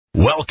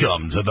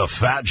Welcome to the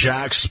Fat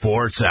Jack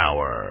Sports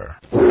Hour.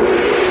 What's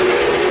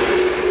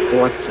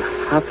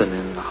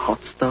happening, the hot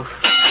stuff?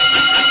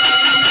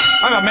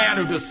 I'm a man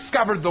who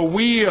discovered the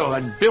wheel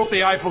and built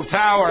the Eiffel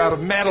Tower out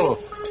of metal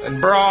and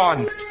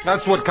brawn.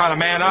 That's what kind of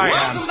man I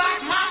am. Welcome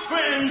back, my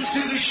friends, to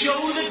the show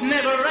that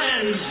never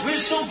ends. We're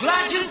so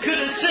glad you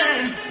could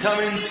attend.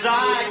 Come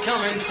inside,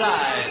 come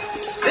inside.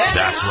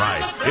 That's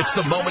right. It's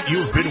the moment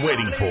you've been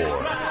waiting for.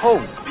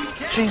 Oh,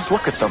 geez,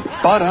 look at the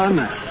butt on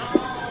that.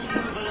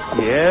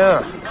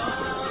 Yeah.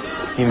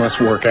 He must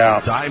work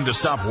out. Time to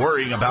stop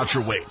worrying about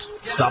your weight.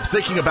 Stop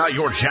thinking about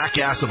your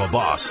jackass of a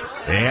boss.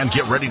 And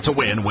get ready to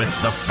win with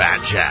the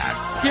Fat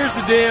Jack. Here's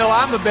the deal.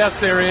 I'm the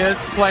best there is,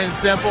 plain and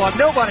simple.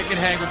 Nobody can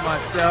hang with my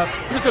stuff.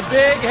 Just a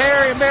big,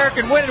 hairy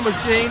American winning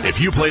machine. If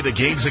you play the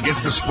games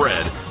against the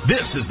spread,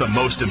 this is the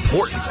most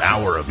important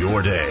hour of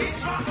your day.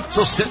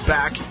 So sit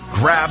back,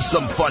 grab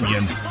some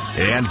Funyuns,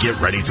 and get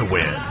ready to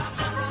win.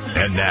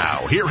 And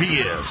now, here he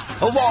is,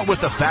 along with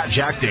the Fat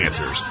Jack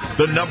Dancers,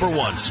 the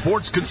 #1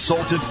 sports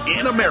consultant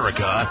in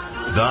America,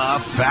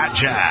 the Fat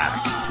Jack.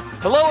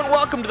 Hello and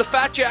welcome to the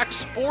Fat Jack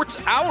Sports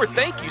Hour.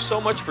 Thank you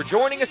so much for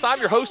joining us. I'm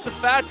your host, the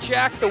Fat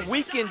Jack. The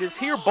weekend is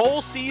here.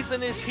 Bowl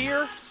season is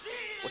here.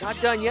 We're not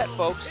done yet,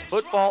 folks.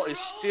 Football is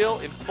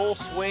still in full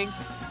swing.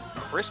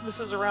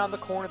 Christmas is around the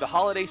corner. The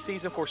holiday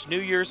season, of course,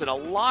 New Year's, and a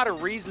lot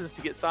of reasons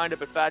to get signed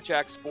up at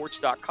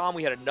FatJackSports.com.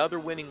 We had another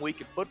winning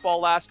week in football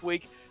last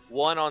week.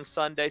 One on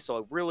Sunday, so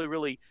a really,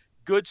 really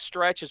good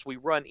stretch as we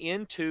run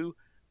into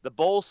the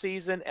bowl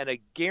season, and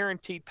a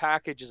guaranteed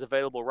package is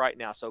available right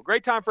now. So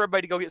great time for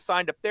everybody to go get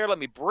signed up there. Let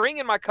me bring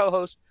in my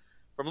co-host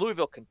from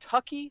Louisville,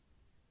 Kentucky,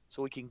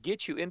 so we can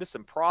get you into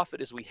some profit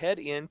as we head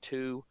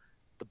into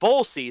the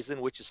bowl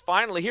season, which is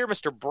finally here.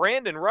 Mr.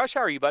 Brandon Rush,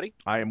 how are you, buddy?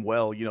 I am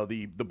well. You know,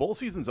 the bowl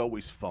season's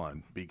always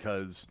fun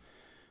because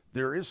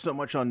there is so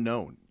much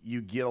unknown.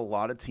 You get a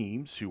lot of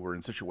teams who are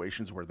in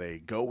situations where they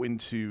go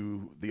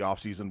into the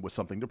offseason with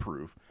something to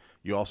prove.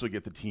 You also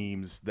get the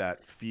teams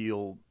that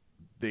feel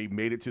they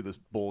made it to this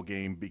bowl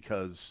game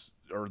because,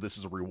 or this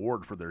is a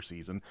reward for their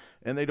season,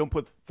 and they don't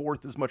put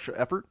forth as much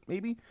effort,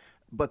 maybe.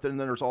 But then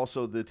there's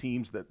also the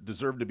teams that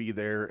deserve to be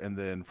there and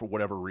then, for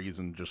whatever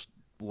reason, just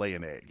lay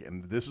an egg.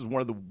 And this is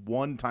one of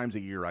the times a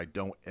year I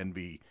don't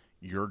envy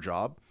your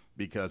job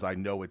because I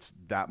know it's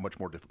that much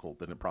more difficult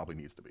than it probably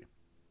needs to be.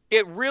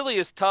 It really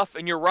is tough,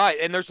 and you're right.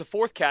 And there's a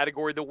fourth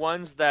category, the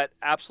ones that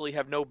absolutely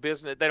have no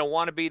business. They don't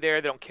want to be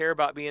there. They don't care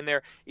about being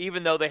there,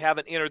 even though they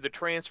haven't entered the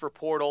transfer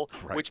portal,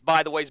 right, which,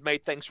 by the way, has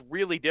made things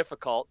really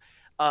difficult.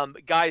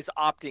 Guys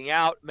opting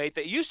out.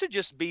 It used to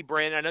just be,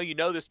 Brandon, I know you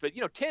know this, but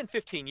 10,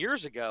 15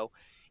 years ago,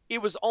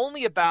 it was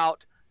only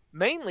about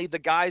mainly the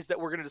guys that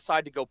were going to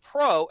decide to go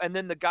pro and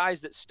then the guys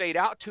that stayed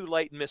out too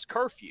late and missed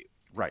curfew.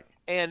 Right.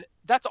 And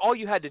that's all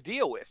you had to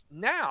deal with.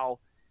 Now,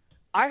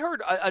 I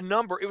heard a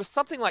number. It was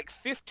something like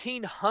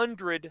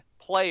 1,500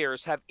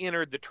 players have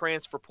entered the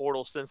transfer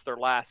portal since their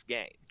last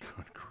game.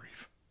 Good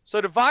grief.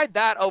 So divide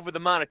that over the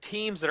amount of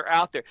teams that are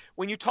out there.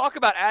 When you talk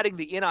about adding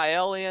the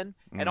NIL in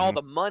and all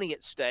the money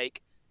at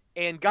stake,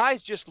 and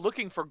guys just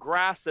looking for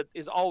grass that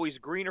is always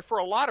greener for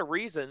a lot of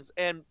reasons,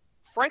 and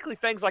frankly,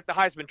 things like the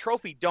Heisman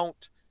Trophy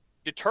don't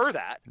deter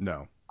that.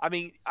 No. I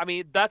mean,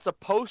 that's a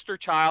poster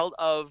child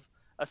of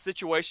a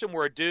situation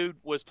where a dude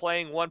was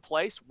playing one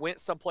place,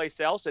 went someplace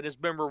else, and has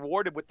been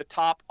rewarded with the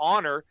top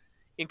honor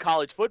in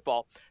college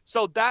football.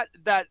 So that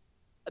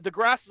the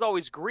grass is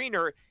always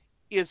greener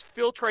is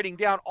filtrating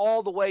down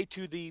all the way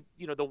to the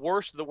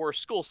worst of the worst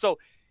schools. So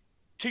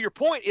to your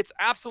point, it's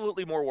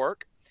absolutely more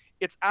work.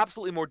 It's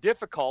absolutely more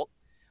difficult,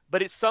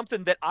 but it's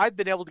something that I've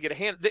been able to get a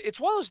hand. It's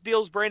one of those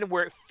deals, Brandon,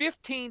 where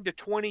 15 to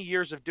 20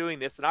 years of doing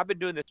this, and I've been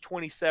doing this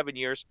 27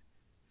 years,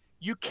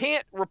 you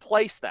can't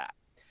replace that.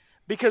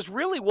 Because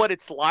really what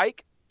it's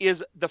like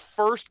is the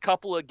first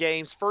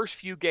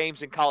few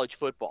games in college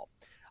football.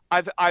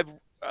 I've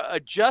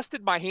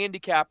adjusted my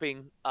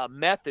handicapping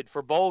method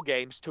for bowl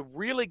games to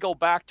really go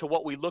back to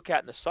what we look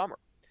at in the summer.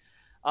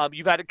 I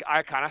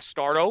kind of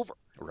start over.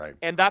 Right.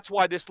 And that's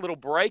why this little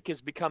break has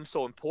become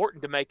so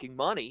important to making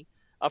money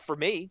for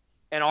me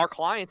and our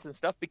clients and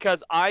stuff,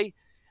 because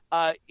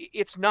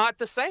it's not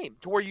the same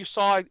to where you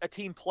saw a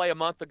team play a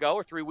month ago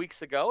or 3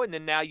 weeks ago, and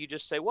then now you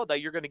just say, well,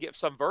 you're going to get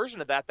some version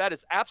of that. That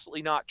is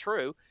absolutely not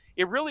true.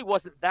 It really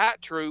wasn't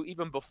that true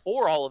even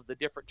before all of the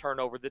different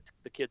turnover that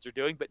the kids are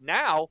doing. But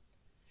now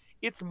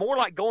it's more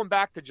like going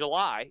back to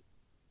July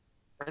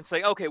and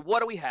saying, okay, what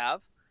do we have?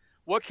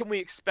 What can we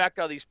expect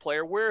out of these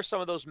players? Where are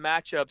some of those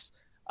matchups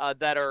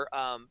that are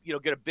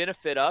going to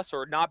benefit us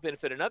or not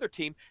benefit another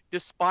team,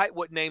 despite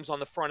what names on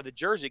the front of the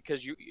jersey?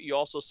 Because you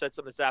also said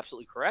something that's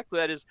absolutely correct.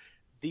 That is,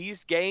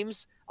 these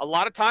games, a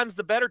lot of times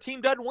the better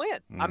team doesn't win.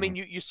 I mean,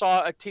 you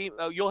saw a team,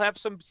 you'll have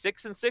some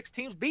 6-6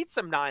 teams beat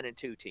some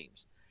 9-2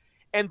 teams.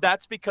 And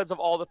that's because of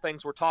all the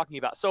things we're talking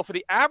about. So for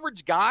the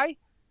average guy,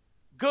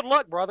 good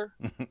luck, brother.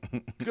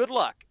 Good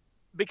luck.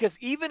 Because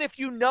even if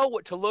you know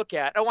what to look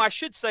at, I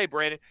should say,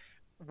 Brandon,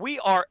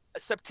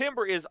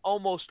 September is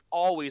almost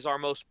always our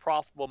most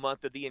profitable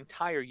month of the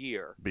entire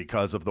year.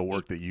 Because of the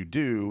work that you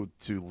do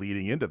to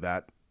leading into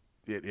that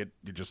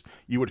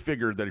you would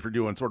figure that if you're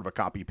doing sort of a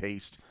copy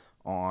paste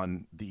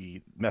on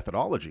the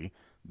methodology,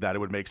 that it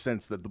would make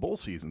sense that the bowl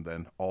season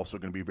then also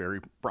going to be very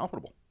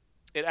profitable.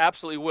 It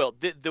absolutely will.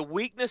 The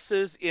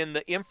weaknesses in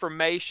the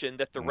information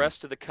that the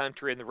rest of the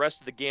country and the rest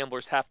of the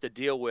gamblers have to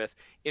deal with,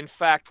 in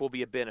fact, will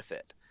be a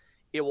benefit.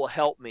 It will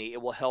help me.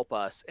 It will help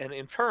us. And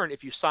in turn,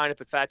 if you sign up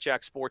at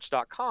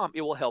fatjacksports.com,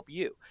 it will help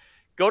you.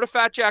 Go to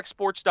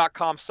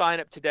fatjacksports.com, sign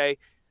up today.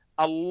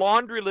 A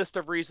laundry list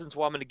of reasons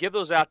why I'm going to give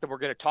those out that we're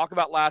going to talk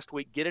about last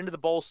week. Get into the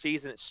bowl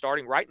season. It's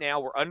starting right now.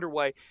 We're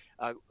underway.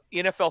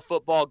 NFL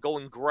football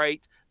going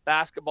great.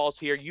 Basketball's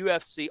here,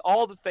 UFC,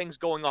 all the things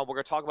going on. We're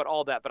going to talk about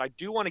all that. But I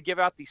do want to give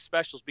out these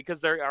specials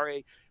because they are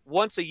a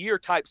once-a-year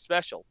type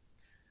special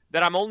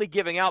that I'm only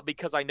giving out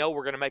because I know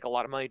we're going to make a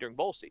lot of money during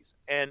bowl season.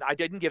 And I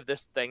didn't give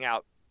this thing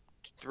out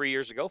 3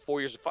 years ago,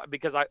 4 years ago,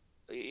 because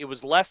it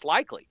was less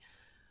likely.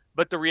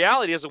 But the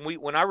reality is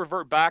when I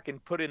revert back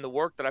and put in the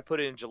work that I put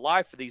in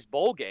July for these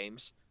bowl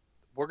games,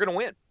 we're going to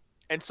win.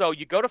 And so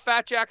you go to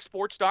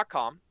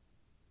fatjacksports.com,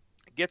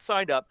 get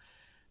signed up.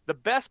 The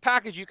best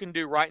package you can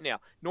do right now,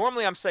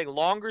 normally I'm saying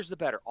longer is the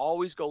better.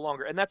 Always go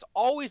longer. And that's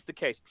always the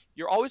case.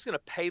 You're always going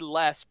to pay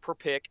less per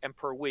pick and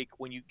per week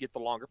when you get the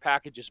longer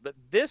packages. But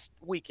this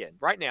weekend,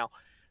 right now,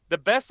 the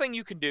best thing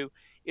you can do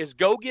is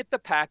go get the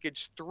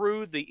package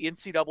through the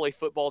NCAA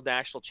Football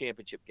National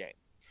Championship game.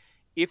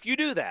 If you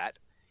do that,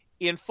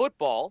 in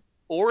football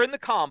or in the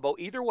combo,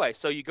 either way.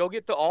 So you go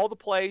get all the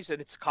plays,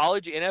 and it's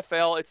college,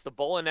 NFL, it's the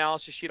bowl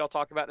analysis sheet I'll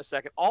talk about in a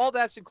second. All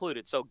that's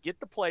included. So get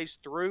the plays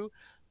through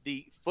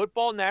the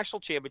football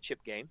national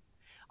championship game.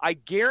 I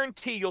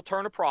guarantee you'll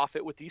turn a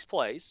profit with these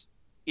plays.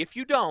 If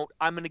you don't,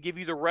 I'm going to give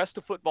you the rest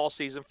of football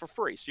season for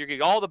free. So you're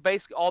getting all the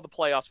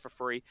playoffs for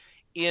free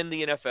in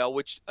the NFL,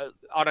 which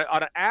on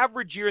an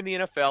average year in the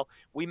NFL,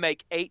 we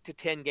make 8 to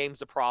 10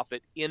 games of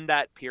profit in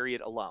that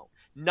period alone,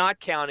 not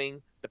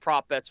counting the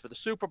prop bets for the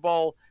Super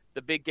Bowl,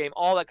 the big game,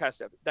 all that kind of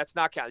stuff. That's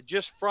not counted.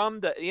 Just from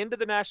the end of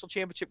the national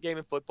championship game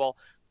in football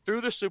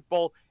through the Super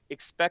Bowl,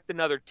 expect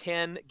another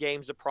 10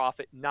 games of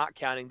profit, not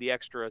counting the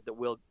extra that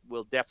we'll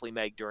definitely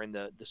make during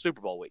the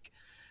Super Bowl week.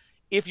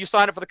 If you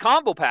sign up for the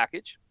combo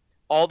package,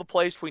 all the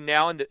plays between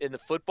now and in the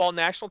football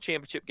national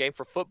championship game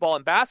for football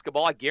and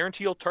basketball, I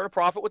guarantee you'll turn a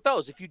profit with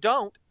those. If you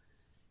don't,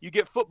 you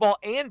get football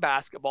and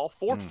basketball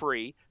for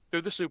free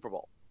through the Super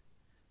Bowl.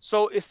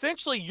 So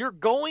essentially, you're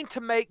going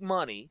to make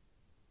money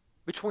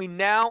between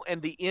now and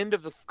the end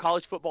of the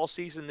college football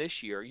season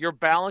this year. Your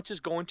balance is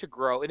going to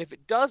grow. And if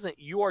it doesn't,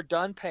 you are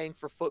done paying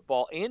for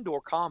football and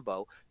or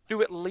combo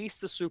through at least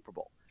the Super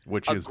Bowl.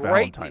 Which is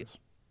Valentine's.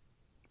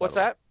 What's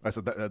that? I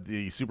said that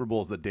the Super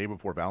Bowl is the day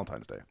before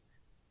Valentine's Day.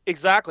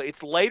 Exactly.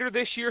 It's later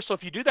this year. So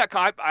if you do that,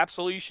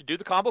 absolutely you should do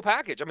the combo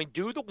package. I mean,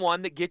 do the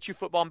one that gets you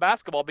football and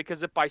basketball,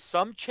 because if by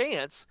some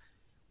chance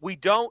we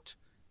don't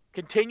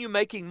continue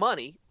making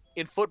money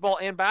in football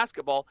and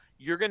basketball,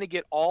 you're going to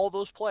get all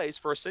those plays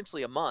for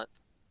essentially a month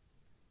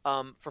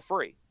for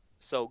free.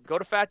 So go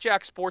to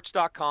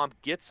fatjacksports.com,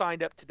 get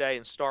signed up today,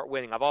 and start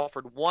winning. I've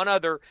offered one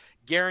other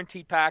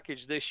guaranteed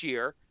package this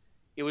year.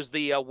 It was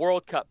the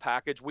World Cup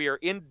package. We are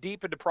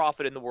deep into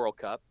profit in the World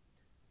Cup.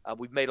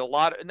 We've made a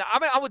lot of. Now, I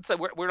mean, I would say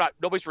we're not.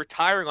 Nobody's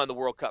retiring on the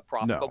World Cup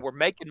profit, but we're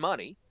making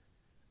money.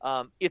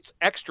 It's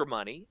extra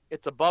money.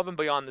 It's above and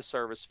beyond the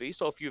service fee.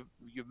 So if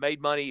you've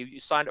made money, you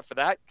signed up for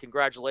that.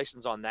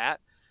 Congratulations on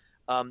that.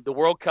 The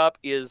World Cup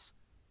is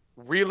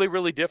really,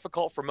 really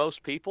difficult for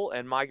most people,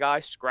 and my guy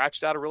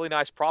scratched out a really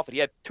nice profit. He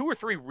had 2 or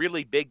 3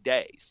 really big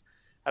days.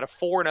 Had a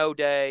 4-0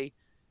 day,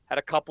 had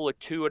a couple of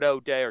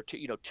 2-0 day, or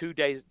 2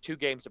 days, 2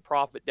 games of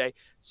profit day.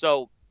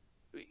 So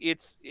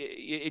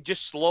it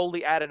just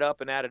slowly added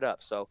up.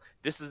 So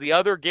this is the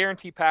other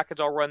guarantee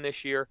package I'll run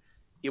this year.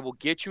 It will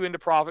get you into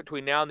profit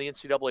between now and the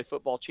NCAA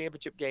football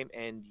championship game,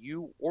 and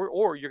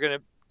or you're going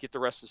to get the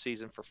rest of the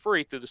season for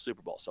free through the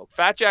Super Bowl. So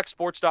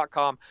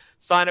fatjacksports.com,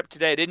 sign up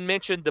today. I didn't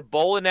mention the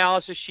bowl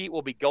analysis sheet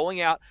will be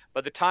going out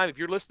by the time, if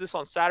you're listening to this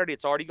on Saturday,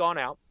 it's already gone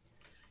out.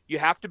 You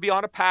have to be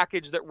on a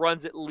package that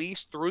runs at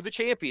least through the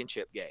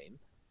championship game,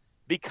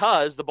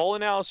 because the bowl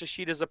analysis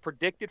sheet is a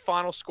predicted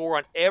final score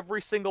on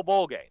every single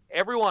bowl game,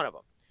 every one of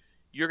them.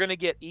 You're going to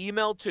get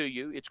emailed to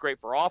you. It's great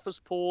for office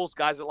pools,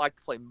 guys that like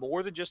to play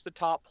more than just the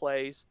top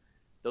plays.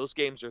 Those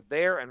games are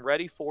there and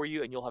ready for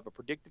you, and you'll have a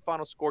predicted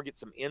final score, get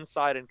some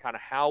insight in kind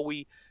of how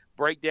we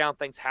break down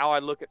things, how I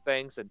look at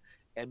things,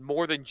 and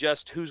more than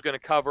just who's going to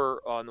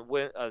cover on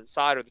the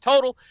side or the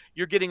total.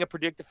 You're getting a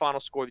predicted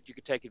final score that you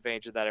can take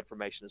advantage of that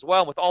information as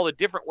well. And with all the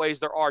different ways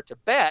there are to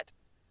bet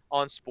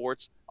on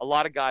sports, a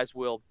lot of guys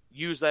will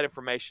use that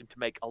information to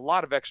make a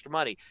lot of extra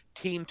money.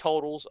 Team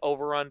totals,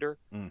 over, under.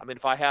 I mean,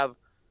 if I have,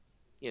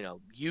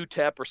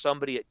 UTEP or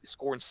somebody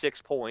scoring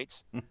 6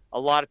 points, a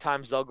lot of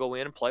times they'll go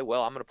in and play,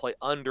 well, I'm going to play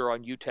under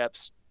on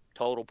UTEP's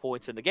total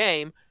points in the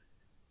game,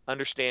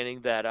 understanding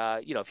that,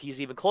 if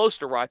he's even close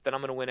to right, then I'm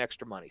going to win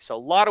extra money. So a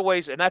lot of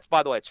ways, and that's,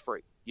 by the way, it's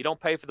free. You don't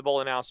pay for the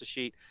bowl analysis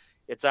sheet.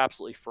 It's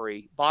absolutely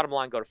free. Bottom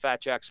line, go to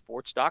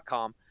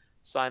fatjacksports.com,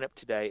 sign up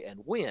today,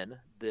 and win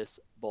this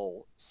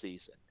bowl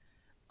season.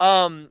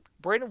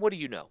 Brandon, what do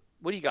you know?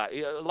 What do you got?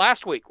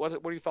 Last week, what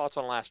are your thoughts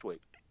on last week?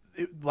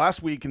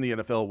 last week in the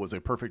NFL was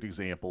a perfect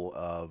example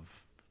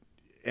of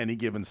any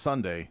given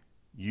Sunday,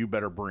 you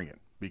better bring it,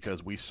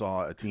 because we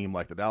saw a team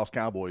like the Dallas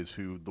Cowboys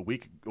who a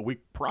week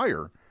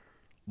prior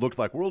looked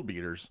like world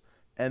beaters,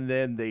 and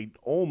then they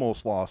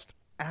almost lost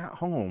at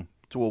home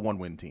to a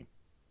 1-win team.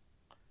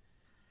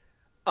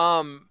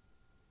 How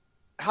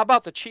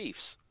about the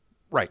Chiefs?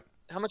 Right.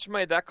 How much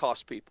money did that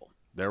cost people?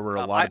 There were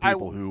a lot of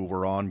people who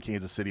were on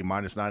Kansas City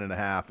minus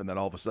 9.5, and then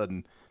all of a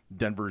sudden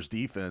Denver's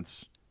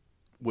defense,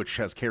 which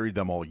has carried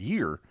them all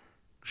year,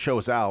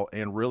 shows out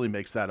and really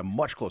makes that a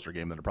much closer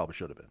game than it probably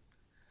should have been.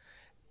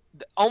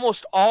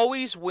 Almost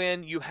always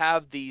when you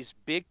have these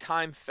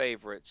big-time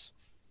favorites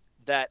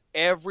that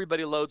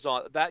everybody loads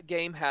on, that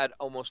game had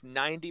almost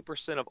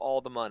 90% of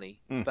all the money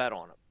bet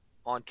on them,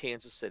 on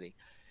Kansas City.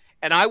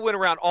 And I went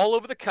around all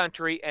over the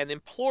country and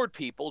implored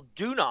people,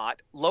 do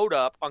not load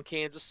up on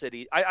Kansas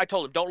City. I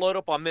told them, don't load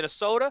up on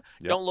Minnesota.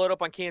 Yep. Don't load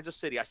up on Kansas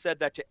City. I said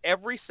that to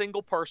every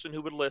single person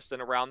who would listen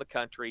around the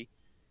country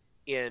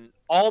in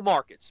all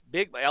markets,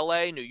 big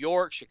L.A., New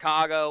York,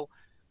 Chicago,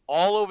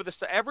 all over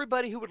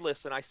everybody who would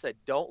listen. I said,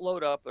 don't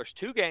load up. There's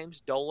 2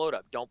 games. Don't load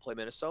up. Don't play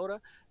Minnesota.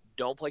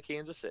 Don't play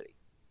Kansas City.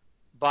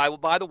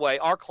 By the way,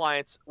 our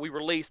clients, we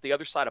released the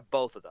other side of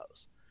both of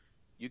those.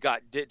 You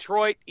got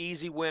Detroit,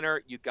 easy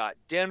winner. You got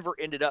Denver,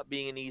 ended up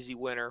being an easy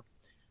winner.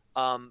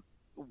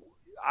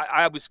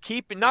 I was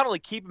not only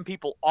keeping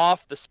people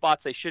off the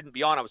spots they shouldn't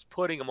be on, I was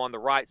putting them on the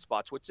right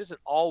spots, which isn't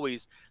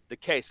always the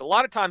case. A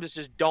lot of times it's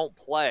just don't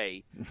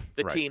play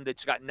the right. team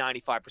that's got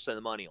 95% of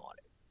the money on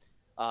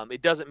it.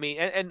 It doesn't mean –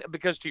 and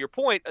because to your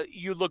point,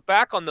 you look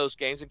back on those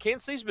games, and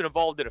Kansas City's been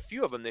involved in a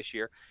few of them this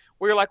year,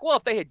 where you're like, well,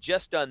 if they had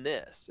just done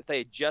this, if they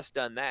had just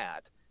done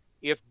that,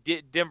 if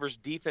Denver's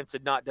defense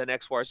had not done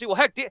X, Y, or Z. Well,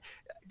 heck,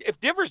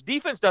 if Denver's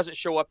defense doesn't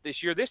show up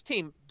this year, this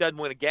team doesn't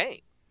win a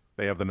game.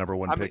 They have the number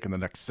 1 pick in the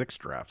next 6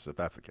 drafts, if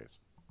that's the case.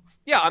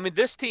 Yeah, I mean,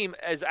 this team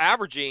is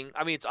averaging,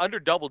 it's under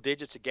double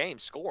digits a game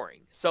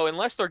scoring. So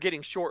unless they're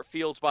getting short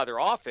fields by their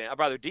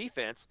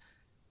defense,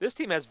 this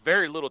team has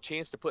very little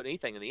chance to put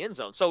anything in the end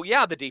zone. So,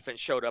 yeah, the defense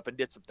showed up and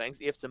did some things,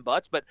 ifs and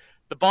buts. But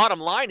the bottom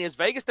line is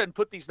Vegas doesn't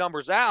put these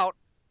numbers out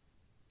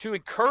to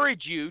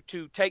encourage you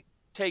to take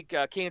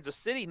Kansas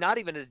City, not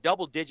even a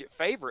double-digit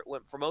favorite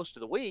for most of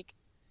the week,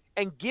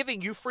 and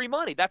giving you free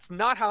money. That's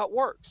not how it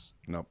works.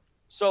 Nope.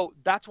 So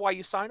that's why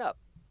you sign up.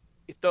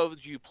 If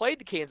you played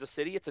the Kansas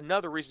City, it's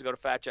another reason to go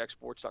to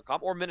FatJackSports.com,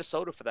 or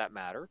Minnesota for that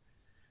matter,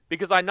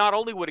 because I not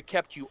only would have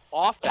kept you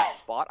off that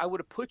spot, I would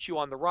have put you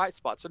on the right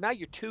spot. So now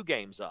you're 2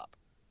 games up.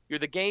 You're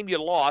the game you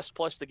lost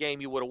plus the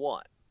game you would have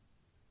won.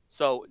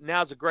 So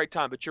now's a great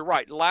time. But you're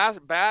right.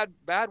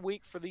 Bad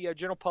week for the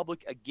general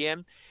public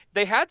again.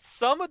 They had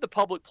some of the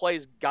public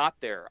plays got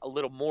there a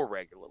little more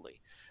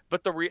regularly.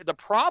 But the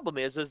problem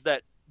is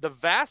that the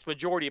vast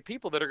majority of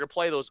people that are going to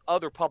play those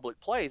other public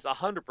plays,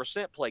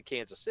 100% play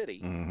Kansas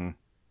City. Mm-hmm.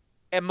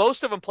 And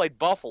most of them played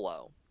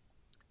Buffalo.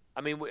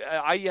 I mean,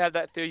 I have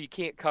that theory you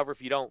can't cover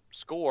if you don't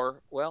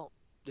score. Well,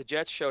 the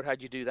Jets showed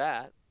how'd you do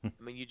that. I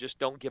mean, you just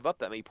don't give up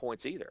that many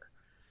points either.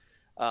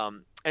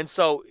 And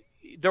so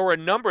there were a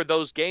number of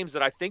those games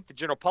that I think the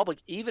general public,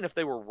 even if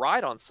they were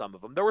right on some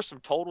of them, there were some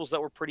totals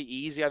that were pretty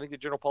easy. I think the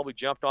general public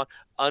jumped on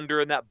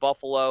under in that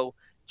Buffalo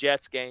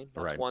Jets game.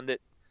 That's one that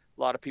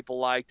a lot of people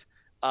liked.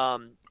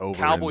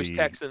 Cowboys,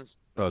 Texans.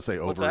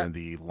 Over in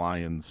the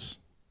Lions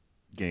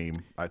game,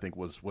 I think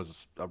was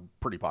a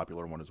pretty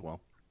popular one as well.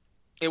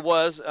 It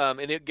was, and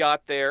it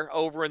got there.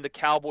 Over in the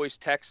Cowboys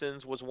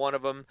Texans was one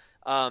of them.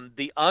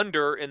 The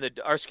over in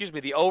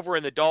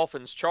the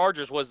Dolphins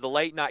Chargers was the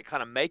late night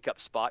kind of makeup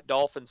spot.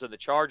 Dolphins and the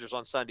Chargers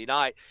on Sunday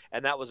night,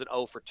 and that was an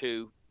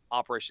 0-for-2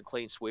 Operation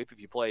Clean Sweep if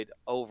you played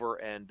over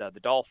and the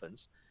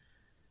Dolphins.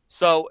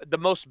 So the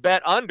most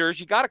bet unders,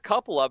 you got a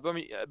couple of them,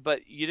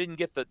 but you didn't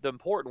get the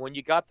important one.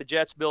 You got the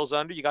Jets Bills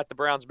under, you got the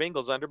Browns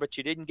Bengals under, but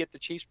you didn't get the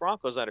Chiefs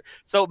Broncos under.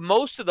 So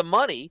most of the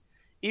money,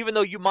 even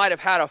though you might have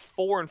had a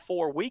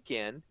 4-4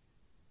 weekend,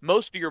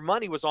 most of your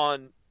money was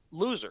on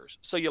losers.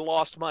 So you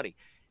lost money.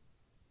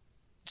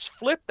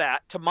 Flip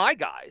that to my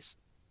guys,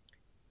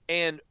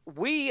 and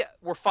we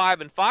were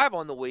 5-5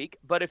 on the week.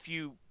 But if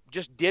you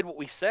just did what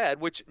we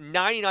said, which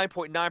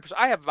 99.9%,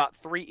 I have about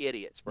 3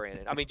 idiots,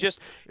 Brandon. I mean,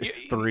 just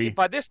 3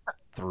 by this time.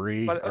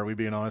 3. Are we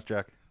being honest,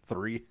 Jack?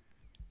 3.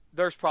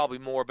 There's probably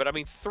more, but I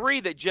mean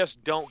 3 that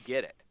just don't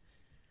get it.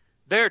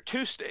 There are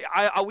 2.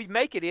 We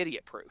make it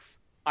idiot proof.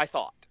 I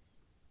thought.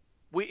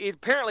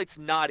 Apparently it's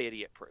not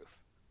idiot proof.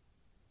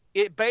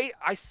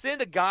 I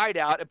send a guide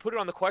out and put it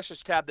on the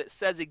questions tab that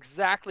says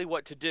exactly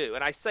what to do.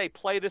 And I say,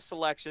 play the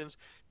selections.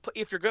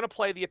 If you're going to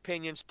play the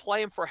opinions, play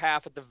them for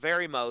half at the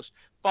very most.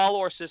 Follow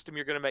our system,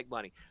 you're going to make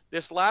money.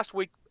 This last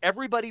week,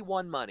 everybody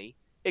won money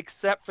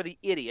except for the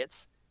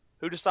idiots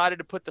who decided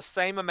to put the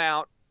same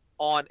amount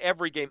on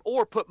every game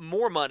or put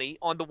more money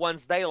on the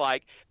ones they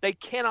like. They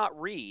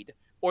cannot read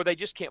or they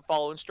just can't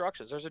follow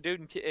instructions. There's a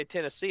dude in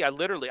Tennessee. I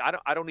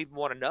don't even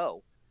want to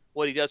know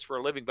what he does for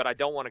a living, but I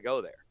don't want to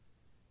go there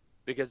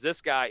because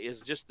this guy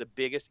is just the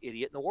biggest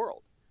idiot in the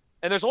world.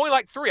 And there's only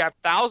like 3. I have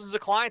thousands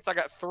of clients. I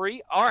got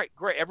 3. All right,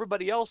 great.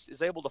 Everybody else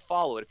is able to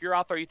follow it. If you're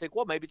out there, you think,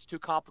 well, maybe it's too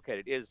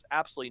complicated. It is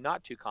absolutely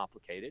not too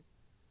complicated.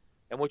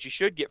 And what you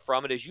should get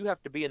from it is you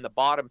have to be in the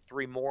bottom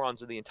 3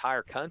 morons of the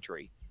entire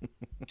country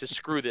to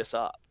screw this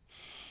up.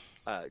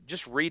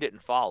 Just read it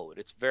and follow it.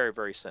 It's very,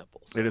 very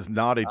simple. So, it is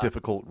not a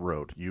difficult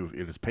road.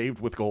 It is paved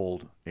with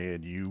gold,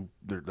 and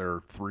there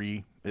are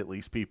 3 at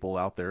least people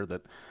out there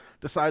that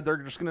decide they're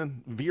just going to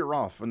veer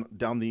off and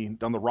down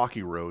the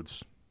rocky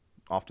roads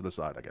off to the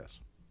side, I guess.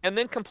 And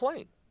then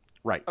complain.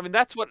 Right. I mean,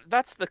 that's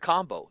the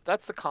combo.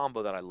 That's the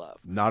combo that I love.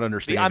 Not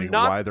understanding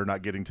why they're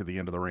not getting to the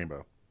end of the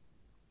rainbow.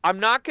 I'm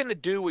not going to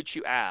do what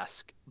you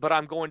ask, but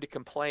I'm going to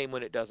complain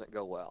when it doesn't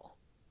go well.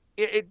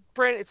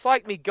 Brent, it's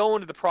like me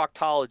going to the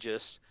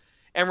proctologist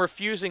and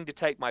refusing to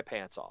take my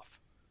pants off.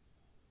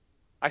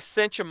 I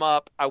cinch them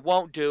up. I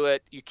won't do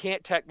it. You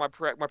can't take my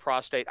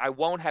prostate. I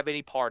won't have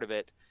any part of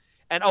it.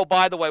 And, oh,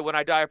 by the way, when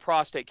I die of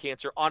prostate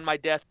cancer, on my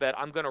deathbed,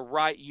 I'm going to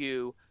write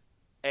you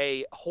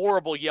a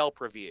horrible Yelp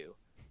review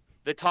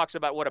that talks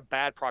about what a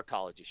bad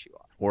proctologist you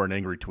are. Or an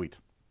angry tweet.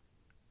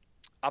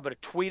 I'm going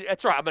to tweet it.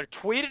 That's right. I'm going to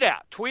tweet it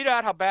out. Tweet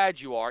out how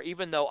bad you are,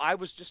 even though I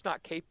was just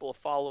not capable of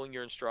following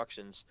your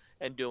instructions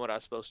and doing what I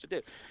was supposed to do.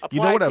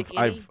 You know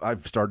what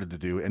I've started to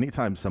do?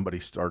 Anytime somebody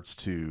starts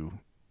to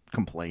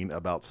complain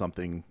about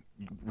something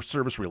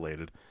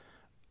service-related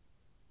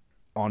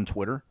on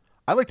Twitter,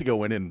 I like to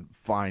go in and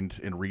find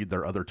and read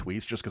their other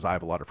tweets just because I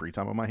have a lot of free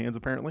time on my hands,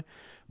 apparently.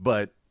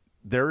 But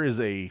there is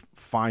a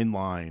fine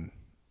line,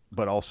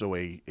 but also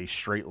a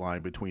straight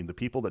line between the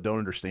people that don't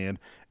understand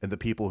and the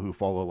people who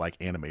follow like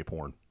anime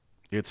porn.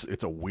 It's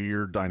a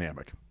weird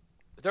dynamic.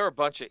 There are a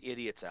bunch of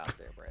idiots out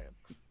there, Brandon.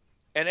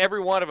 And every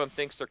one of them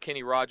thinks they're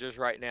Kenny Rogers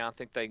right now,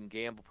 think they can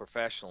gamble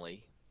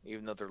professionally,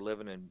 even though they're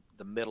living in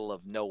the middle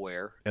of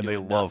nowhere. And they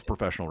love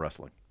professional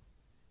wrestling.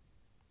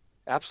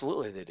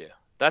 Absolutely they do.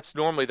 That's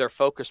normally their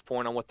focus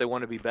point on what they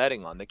want to be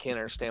betting on. They can't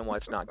understand why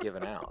it's not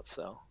given out.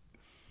 So,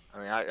 I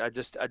mean,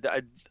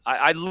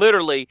 I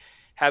literally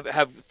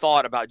have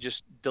thought about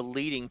just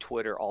deleting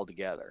Twitter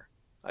altogether.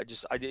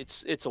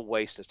 It's a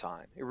waste of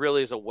time. It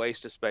really is a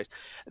waste of space.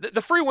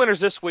 The free winners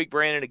this week,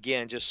 Brandon,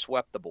 again, just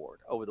swept the board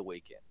over the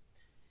weekend.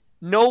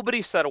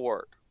 Nobody said a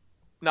word,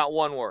 not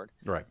one word.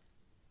 Right.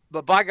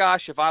 But by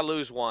gosh, if I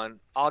lose one,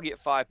 I'll get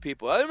 5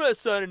 people. I'm not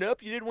signing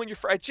up. You didn't win your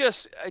it's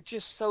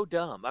just so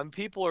dumb. I mean,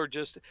 people are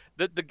just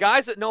the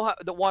guys that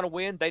that want to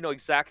win. They know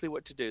exactly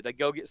what to do. They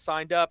go get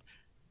signed up.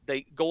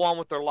 They go on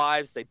with their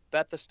lives. They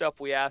bet the stuff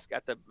we ask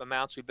at the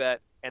amounts we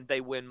bet, and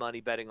they win money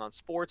betting on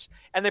sports.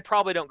 And they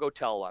probably don't go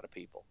tell a lot of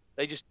people.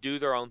 They just do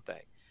their own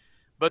thing.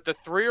 But the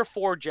 3 or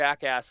 4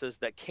 jackasses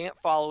that can't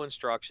follow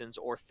instructions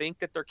or think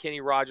that they're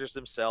Kenny Rogers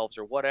themselves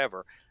or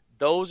whatever,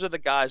 those are the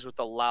guys with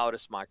the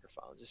loudest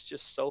microphones. It's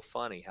just so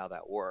funny how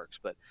that works.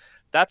 But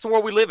that's the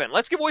world we live in.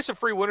 Let's give away some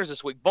free winners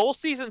this week. Bowl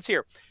season's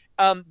here.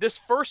 This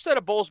first set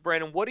of bowls,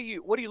 Brandon, what are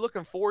you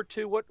looking forward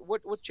to?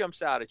 What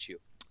jumps out at you?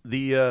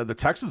 The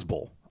Texas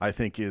Bowl, I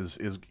think, is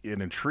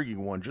an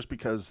intriguing one just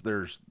because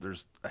there's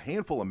a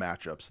handful of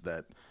matchups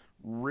that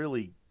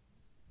really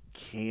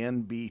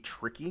can be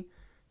tricky,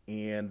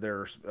 and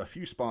there's a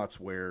few spots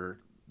where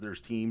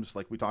there's teams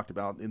like we talked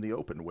about in the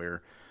Open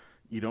where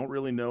you don't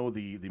really know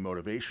the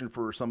motivation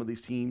for some of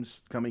these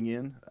teams coming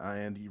in,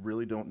 and you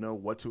really don't know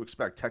what to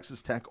expect.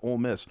 Texas Tech, Ole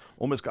Miss.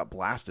 Ole Miss got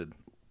blasted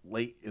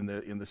late in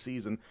the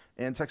season,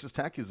 and Texas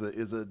Tech is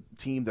a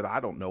team that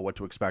I don't know what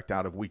to expect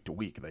out of week to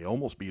week. They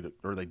almost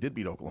they did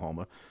beat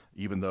Oklahoma,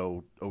 even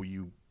though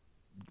OU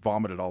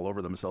vomited all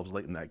over themselves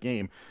late in that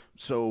game.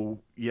 So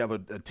you have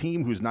a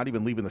team who's not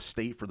even leaving the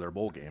state for their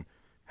bowl game.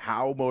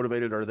 How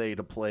motivated are they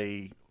to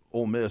play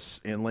Ole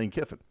Miss and Lane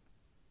Kiffin?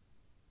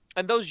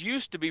 And those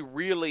used to be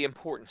really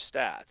important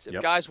stats. If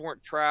guys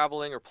weren't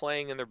traveling or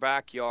playing in their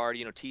backyard,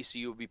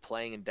 TCU would be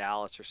playing in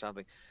Dallas or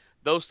something.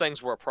 Those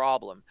things were a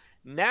problem.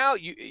 Now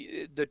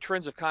the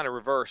trends have kind of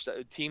reversed.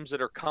 Teams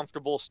that are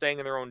comfortable staying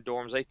in their own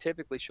dorms, they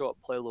typically show up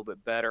and play a little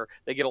bit better.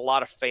 They get a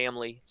lot of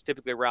family. It's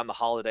typically around the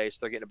holidays, so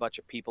they're getting a bunch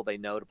of people they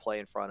know to play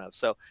in front of.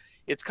 So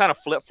it's kind of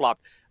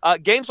flip-flopped.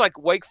 Games like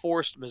Wake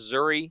Forest,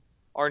 Missouri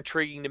are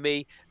intriguing to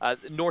me.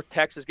 North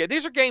Texas game.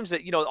 These are games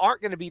that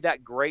aren't going to be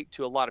that great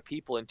to a lot of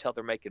people until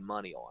they're making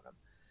money on them.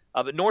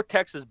 But North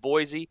Texas,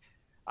 Boise,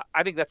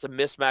 I think that's a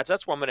mismatch.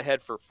 That's where I'm going to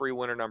head for free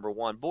winner number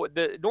 1.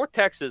 The North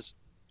Texas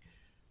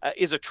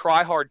is a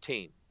try-hard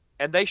team,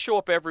 and they show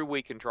up every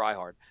week and try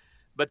hard.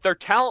 But their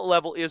talent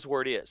level is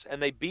where it is,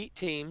 and they beat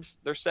teams.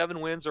 Their 7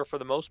 wins are, for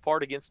the most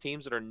part, against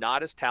teams that are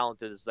not as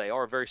talented as they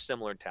are, very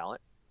similar in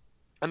talent.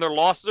 And their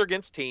losses are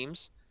against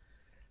teams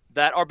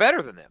that are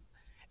better than them.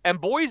 And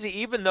Boise,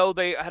 even though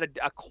they had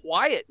a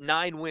quiet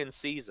 9-win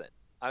season,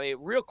 I mean,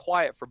 real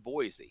quiet for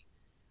Boise,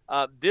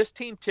 this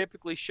team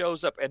typically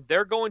shows up, and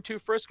they're going to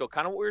Frisco,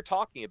 kind of what we were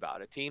talking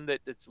about, a team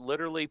that's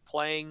literally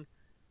playing,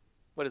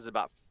 what is it,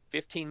 about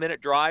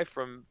 15-minute drive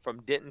from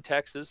Denton,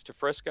 Texas to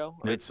Frisco.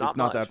 I mean, it's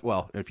not that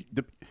well. If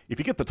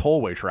you get the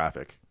tollway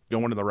traffic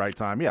going in the right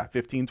time,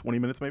 15, 20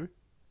 minutes maybe.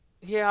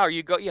 Yeah, or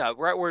you go,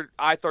 right where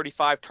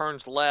I-35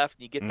 turns left,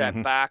 and you get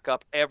that back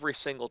up every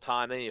single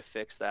time. They need to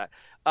fix that.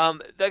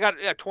 They got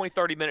a 20,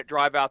 30-minute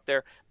drive out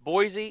there.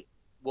 Boise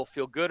will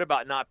feel good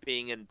about not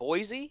being in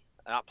Boise,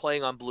 not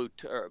playing on blue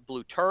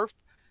turf.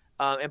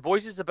 And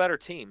Boise's a better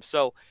team.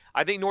 So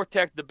I think North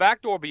Texas, the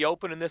back door will be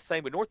open in this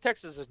thing, but North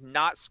Texas has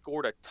not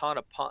scored a ton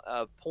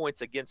of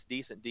points against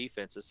decent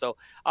defenses. So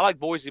I like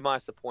Boise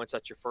minus the points.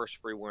 That's your first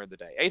free winner of the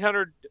day.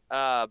 800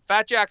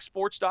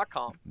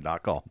 fatjacksports.com.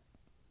 Not call.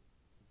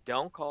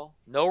 Don't call.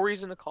 No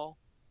reason to call.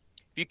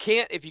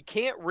 If you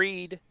can't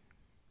read,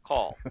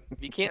 call.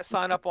 If you can't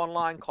sign up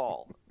online,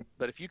 call.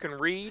 But if you can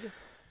read,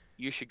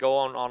 you should go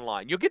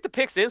online. You'll get the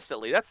picks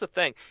instantly. That's the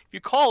thing. If you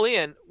call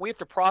in, we have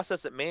to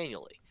process it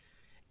manually.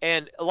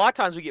 And a lot of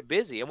times we get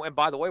busy. And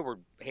by the way, we're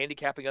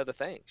handicapping other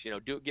things,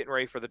 getting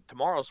ready for the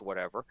tomorrow's or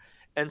whatever.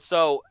 And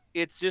so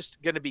it's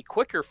just going to be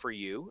quicker for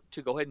you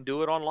to go ahead and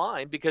do it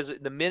online, because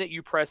the minute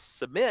you press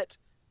submit,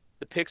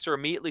 the picks are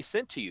immediately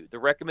sent to you. The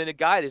recommended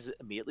guide is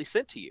immediately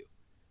sent to you.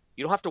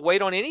 You don't have to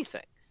wait on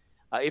anything.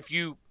 If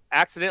you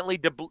accidentally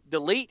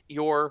delete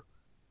your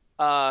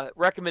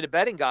recommended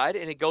betting guide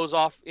and it goes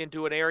off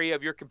into an area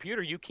of your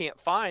computer you can't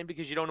find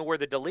because you don't know where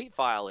the delete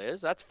file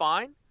is, that's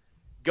fine.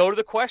 Go to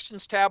the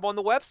questions tab on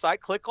the website,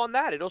 click on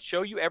that. It'll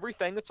show you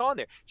everything that's on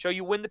there. Show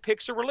you when the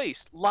picks are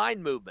released,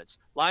 line movements,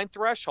 line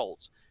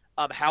thresholds,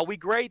 how we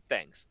grade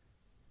things,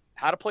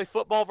 how to play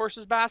football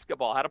versus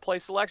basketball, how to play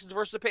selections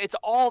versus – it's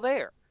all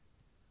there,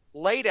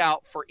 laid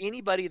out for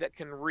anybody that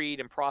can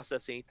read and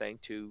process anything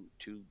to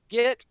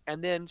get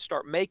and then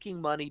start making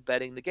money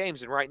betting the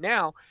games. And right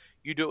now,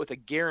 you do it with a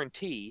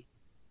guarantee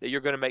that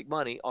you're going to make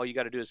money. All you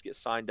got to do is get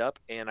signed up,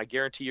 and I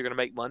guarantee you're going to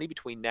make money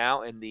between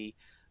now and the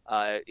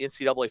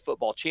NCAA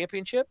football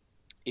championship.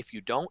 If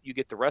you don't, you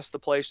get the rest of the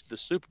plays to the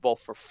Super Bowl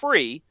for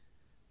free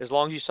as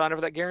long as you sign up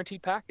for that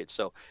guaranteed package.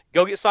 So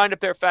go get signed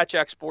up there at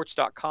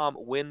fatjacksports.com,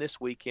 win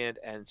this weekend,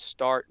 and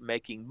start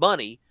making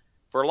money.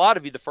 For a lot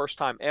of you, the first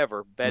time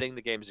ever betting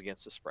the games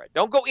against the spread.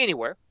 Don't go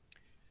anywhere.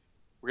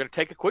 We're going to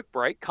take a quick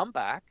break, come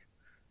back,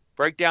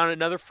 break down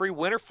another free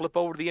winner, flip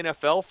over to the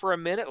NFL for a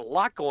minute. A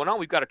lot going on.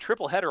 We've got a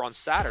triple header on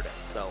Saturday.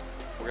 So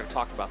we're going to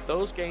talk about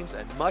those games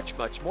and much,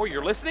 much more.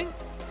 You're listening to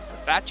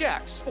Fat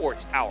Jack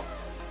Sports Hour.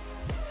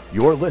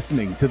 You're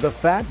listening to the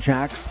Fat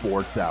Jack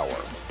Sports Hour.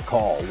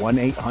 Call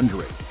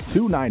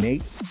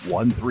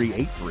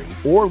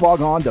 1-800-298-1383 or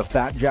log on to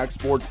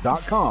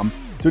fatjacksports.com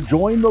to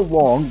join the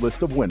long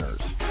list of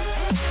winners.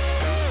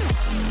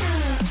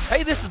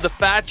 Hey, this is the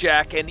Fat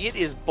Jack, and it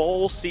is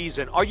bowl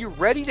season. Are you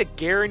ready to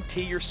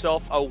guarantee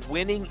yourself a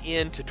winning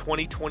end to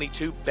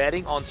 2022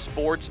 betting on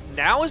sports?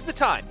 Now is the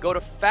time. Go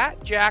to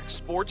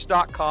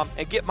fatjacksports.com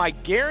and get my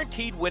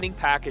guaranteed winning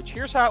package.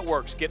 Here's how it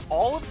works. Get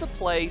all of the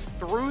plays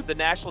through the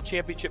national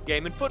championship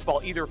game in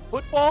football, either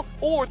football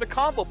or the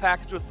combo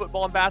package with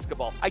football and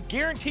basketball. I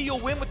guarantee you'll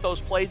win with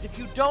those plays. If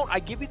you don't, I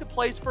give you the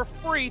plays for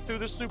free through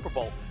the Super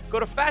Bowl.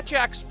 Go to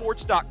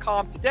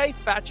fatjacksports.com today,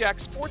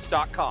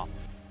 fatjacksports.com.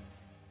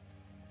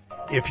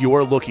 If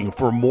you're looking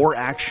for more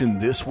action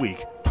this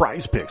week,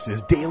 Prize Picks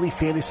is daily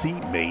fantasy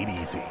made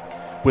easy.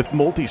 With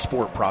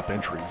multi-sport prop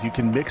entries, you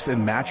can mix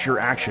and match your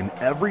action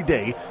every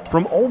day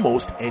from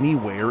almost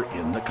anywhere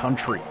in the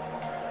country.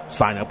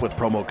 Sign up with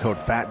promo code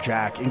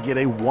FATJACK and get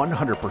a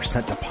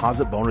 100%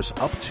 deposit bonus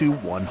up to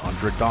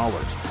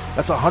 $100.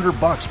 That's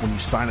 $100 when you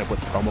sign up with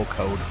promo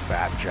code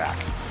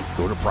FATJACK.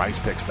 Go to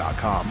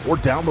prizepicks.com or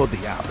download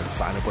the app and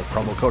sign up with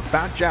promo code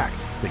FATJACK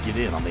to get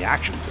in on the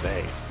action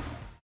today.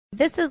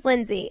 This is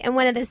Lindsay, and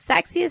one of the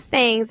sexiest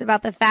things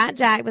about the Fat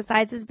Jack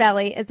besides his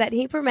belly is that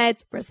he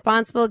promotes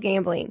responsible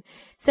gambling.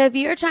 So if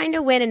you're trying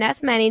to win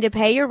enough money to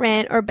pay your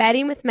rent or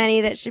betting with money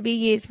that should be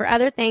used for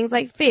other things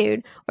like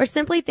food, or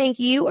simply think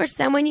you or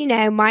someone you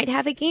know might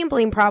have a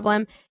gambling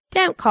problem,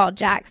 don't call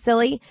Jack,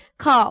 silly.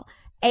 Call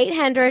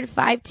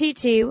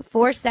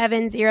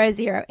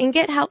 800-522-4700 and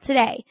get help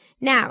today.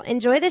 Now,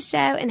 enjoy the show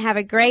and have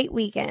a great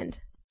weekend.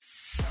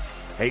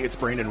 Hey, it's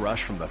Brandon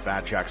Rush from the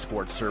Fat Jack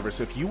Sports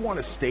Service. If you want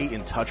to stay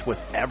in touch with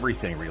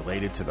everything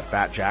related to the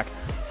Fat Jack,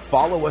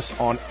 follow us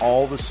on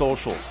all the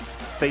socials.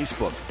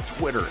 Facebook,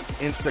 Twitter,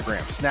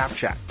 Instagram,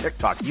 Snapchat,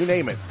 TikTok, you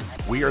name it.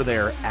 We are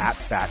there at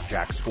Fat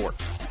Jack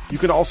Sports. You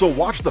can also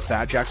watch the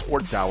Fat Jack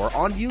Sports Hour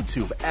on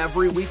YouTube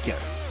every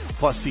weekend.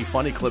 Plus, see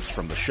funny clips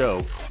from the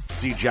show,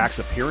 see Jack's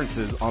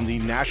appearances on the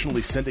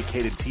nationally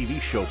syndicated TV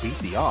show Beat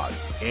the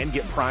Odds, and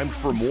get primed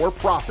for more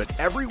profit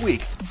every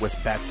week with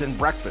Bets and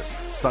Breakfast,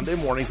 Sunday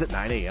mornings at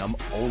 9 a.m.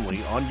 only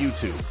on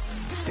YouTube.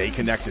 Stay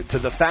connected to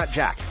the Fat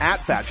Jack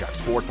at Fat Jack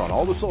Sports on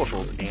all the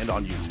socials and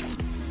on YouTube.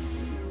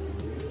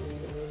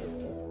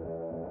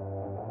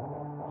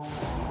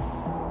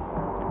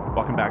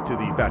 Welcome back to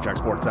the Fat Jack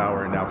Sports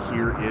Hour, and now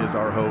here is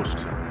our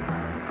host,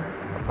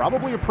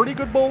 probably a pretty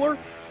good bowler.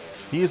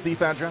 He is the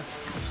Fat Jack.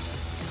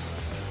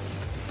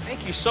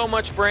 Thank you so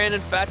much,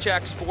 Brandon. Fat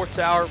Jack Sports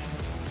Hour,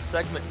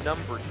 segment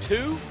number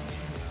 2.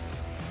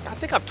 I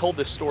think I've told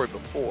this story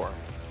before.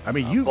 I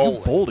mean, you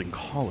bowled in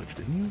college,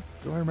 didn't you?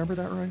 Do I remember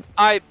that right?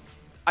 I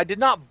did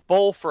not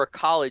bowl for a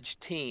college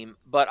team,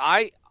 but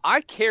I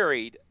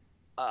carried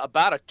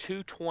about a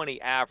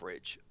 220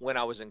 average when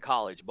I was in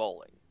college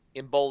bowling,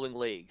 in bowling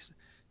leagues,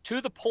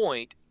 to the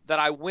point that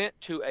I went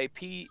to a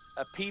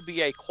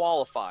PBA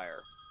qualifier,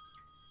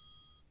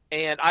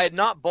 and I had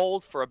not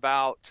bowled for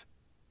about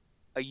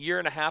a year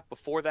and a half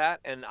before that,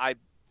 and I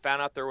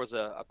found out there was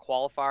a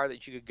qualifier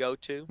that you could go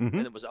to,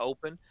 and it was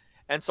open.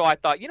 And so I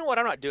thought, you know what,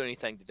 I'm not doing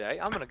anything today.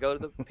 I'm going to go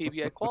to the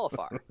PBA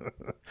qualifier.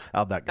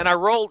 How'd that go? And I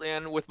rolled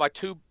in with my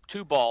two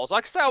balls.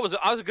 Like I said, I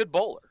was a good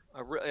bowler.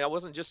 I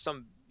wasn't just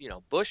some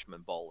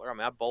bushman bowler. I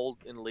mean, I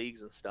bowled in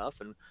leagues and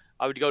stuff, and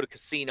I would go to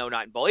casino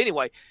night and bowl.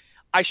 Anyway,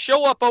 I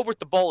show up over at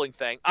the bowling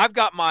thing. I've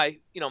got my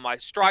my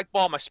strike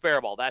ball, my spare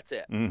ball. That's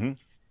it. Mm-hmm.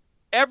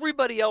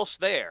 Everybody else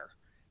there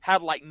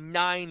had like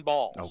 9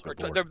 balls.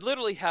 They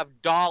literally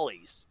have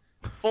dollies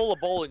full of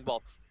bowling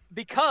balls.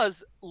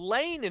 Because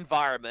lane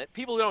environment,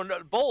 people who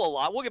don't bowl a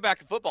lot, we'll get back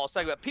to football in a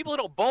second, but people who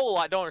don't bowl a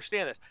lot don't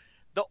understand this.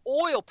 The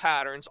oil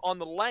patterns on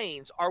the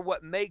lanes are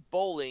what make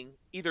bowling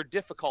either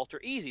difficult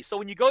or easy. So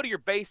when you go to your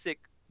basic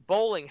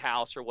bowling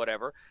house or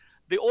whatever,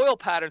 the oil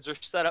patterns are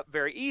set up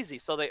very easy.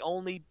 So they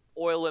only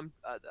oil them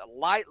a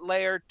light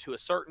layer to a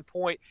certain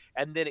point,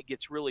 and then it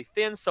gets really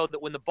thin so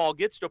that when the ball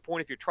gets to a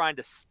point, if you're trying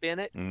to spin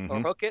it or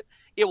hook it,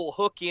 it will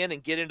hook in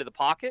and get into the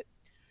pocket.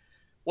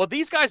 Well,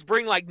 these guys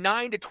bring like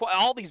 9 to 12,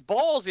 all these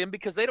balls in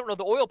because they don't know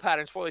the oil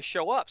patterns before they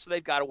show up, so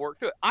they've got to work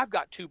through it. I've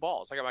got 2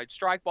 balls. I got my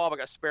strike ball, I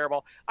got a spare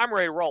ball. I'm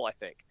ready to roll, I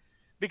think,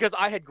 because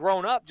I had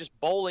grown up just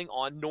bowling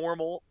on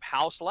normal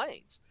house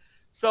lanes.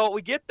 So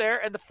we get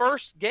there, and the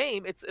first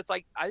game, it's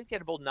like I think I had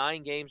to bowl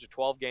 9 games or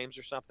 12 games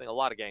or something, a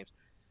lot of games.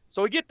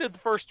 So we get through the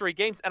first 3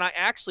 games, and I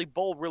actually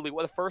bowled really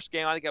well. The first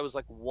game, I think I was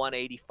like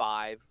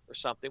 185 or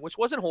something, which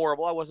wasn't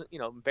horrible. I wasn't,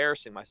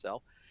 embarrassing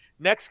myself.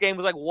 Next game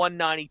was like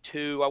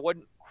 192. I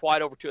wasn't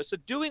quite over to it. So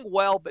doing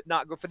well, but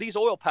not good. For these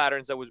oil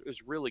patterns, it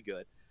was really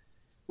good.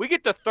 We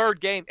get the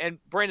third game, and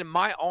Brandon,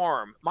 my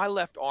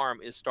left arm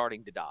is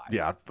starting to die.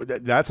 Yeah,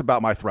 that's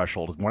about my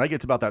threshold. When I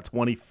get to about that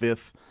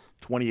 25th,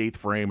 28th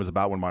frame is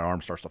about when my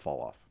arm starts to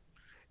fall off.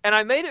 And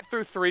I made it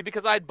through 3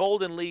 because I had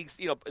bowled in leagues,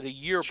 the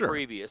year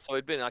previous. So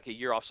it'd been like a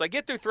year off. So I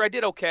get through 3. I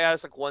did okay. I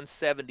was like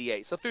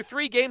 178. So through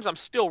 3 games, I'm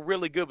still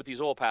really good with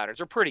these oil patterns.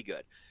 They're pretty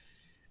good.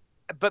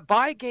 But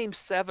by game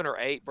 7 or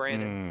 8,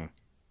 Brandon,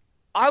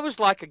 I was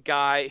like a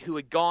guy who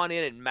had gone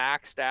in and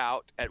maxed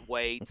out at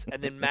weights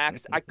and then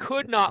I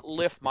could not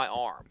lift my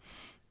arm.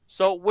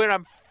 So when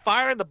I'm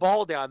firing the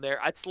ball down there,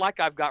 it's like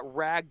I've got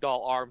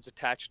ragdoll arms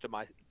attached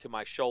to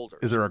my shoulders.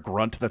 Is there a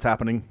grunt that's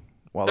happening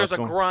while There's that's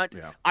going? a grunt.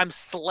 Yeah. I'm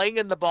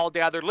slinging the ball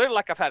down there, literally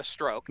like I've had a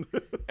stroke.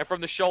 And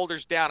from the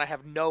shoulders down, I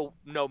have no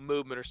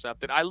movement or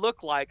something. I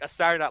look like a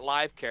Saturday Night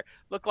Live character.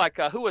 Look like,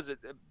 who was it?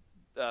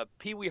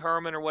 Pee Wee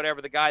Herman or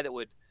whatever, the guy that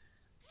would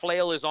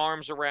flail his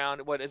arms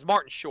around. What is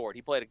Martin Short?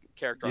 He played a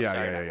character on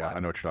Saturday Night Live. I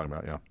know what you're talking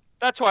about. Yeah,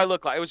 that's what I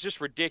look like. It was just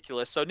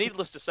ridiculous. So,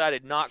 needless to say, I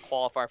did not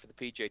qualify for the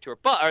PGA Tour,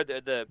 or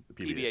the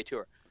PBA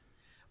Tour.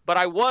 But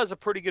I was a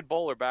pretty good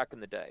bowler back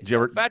in the day. Did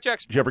you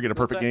ever get a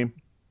perfect game?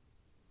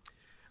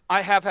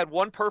 I have had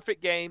 1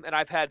 perfect game, and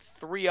I've had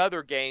 3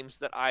 other games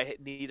that I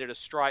needed a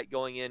strike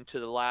going into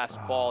the last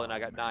ball, and I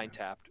got 9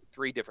 tapped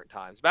 3 different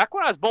times. Back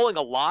when I was bowling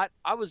a lot,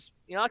 I was,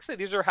 like I said,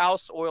 these are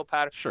house oil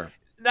patterns. Sure.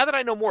 Now that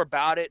I know more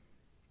about it,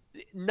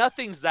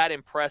 nothing's that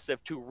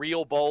impressive to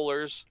real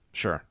bowlers.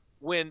 Sure.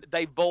 When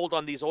they bowled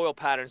on these oil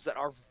patterns that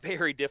are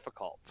very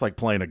difficult. It's like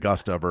playing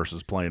Augusta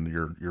versus playing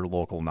your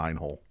local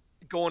 9-hole.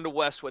 Going to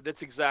Westwood,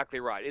 that's exactly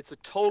right. It's a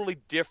totally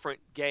different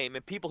game,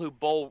 and people who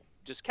bowl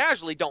just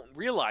casually don't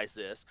realize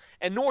this,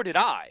 and nor did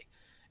I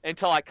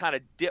until I kind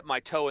of dipped my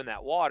toe in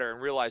that water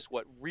and realized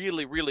what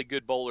really, really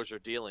good bowlers are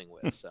dealing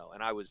with.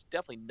 And I was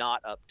definitely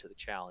not up to the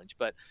challenge.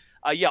 But,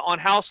 on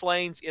house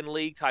lanes, in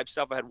league type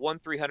stuff, I had 1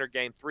 300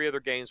 game, 3 other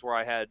games where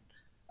I had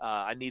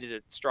I needed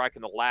a strike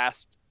in the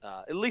last,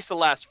 at least the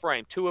last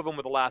frame. 2 of them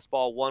were the last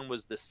ball. 1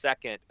 was the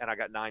second, and I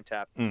got 9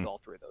 tapped all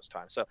 3 of those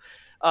times. So,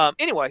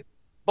 anyway,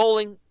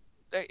 bowling,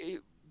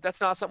 that's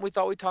not something we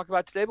thought we'd talk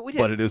about today, but we did.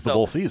 But it is the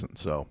bowl season,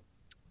 so.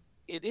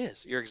 It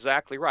is. You're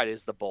exactly right. It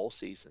is the bowl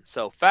season.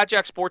 So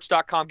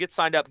FatJackSports.com. Get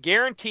signed up.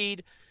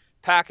 Guaranteed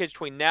package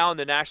between now and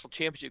the national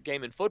championship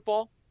game in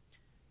football.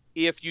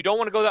 If you don't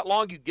want to go that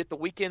long, you get the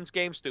weekend's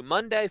games through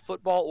Monday,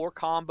 football or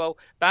combo.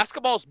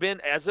 Basketball's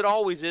been, as it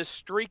always is,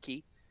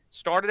 streaky.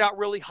 Started out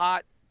really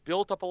hot,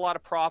 built up a lot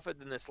of profit.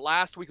 Then this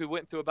last week we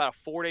went through about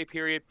a 4-day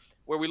period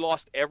where we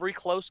lost every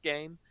close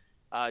game.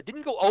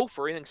 Didn't go 0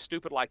 for anything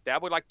stupid like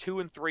that. We were like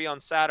 2-3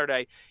 on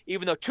Saturday,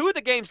 even though 2 of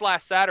the games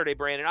last Saturday,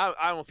 Brandon, I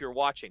don't know if you're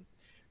watching,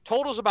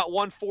 totals about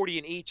 140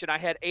 in each, and I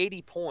had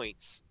 80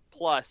 points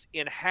plus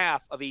in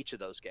half of each of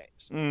those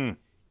games.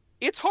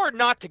 It's hard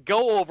not to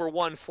go over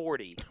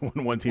 140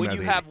 when one team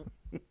has 80.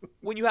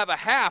 When you have a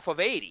half of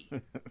 80.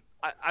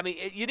 I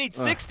mean, you need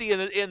 60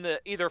 in the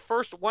either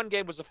first. One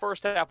game was the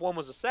first half, one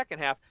was the second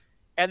half,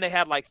 and they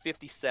had like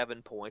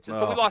 57 points. And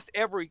so we lost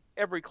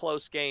every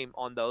close game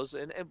on those,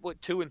 and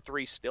 2 and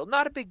 3 still.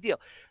 Not a big deal.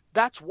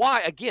 That's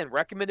why, again,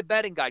 recommended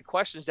betting guide,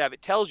 questions to have.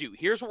 It tells you,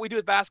 here's what we do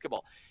with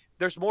basketball.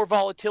 There's more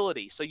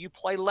volatility, so you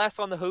play less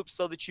on the hoops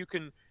so that you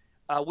can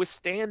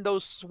withstand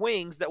those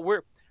swings that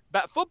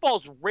But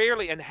football's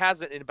rarely, and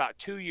hasn't in about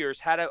 2 years,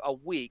 had a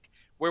week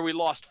where we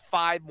lost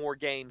 5 more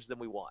games than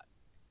we won.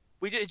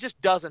 It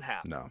just doesn't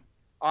happen. No.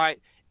 All right,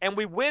 and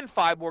we win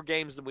 5 more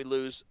games than we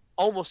lose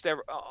almost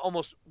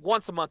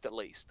once a month at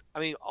least. I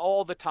mean,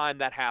 all the time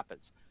that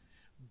happens.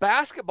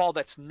 Basketball,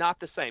 that's not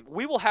the same.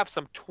 We will have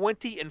some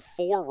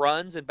 20-4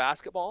 runs in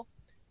basketball,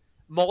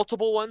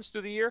 multiple ones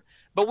through the year,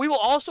 but we will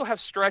also have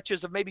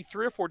stretches of maybe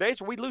 3 or 4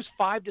 days where we lose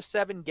 5 to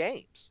 7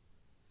 games.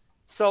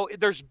 So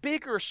there's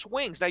bigger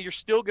swings. Now, you're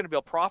still going to be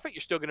able to profit.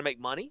 You're still going to make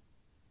money.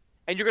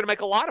 And you're going to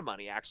make a lot of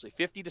money, actually,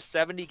 50 to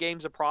 70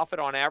 games of profit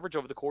on average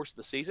over the course of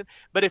the season.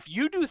 But if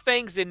you do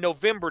things in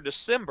November,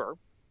 December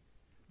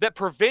that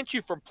prevent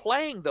you from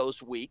playing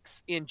those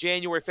weeks in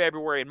January,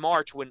 February, and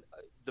March, when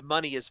the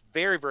money is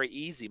very, very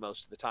easy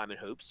most of the time in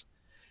hoops,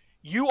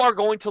 you are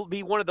going to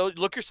be one of those.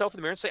 Look yourself in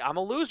the mirror and say, I'm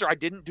a loser. I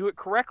didn't do it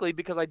correctly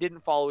because I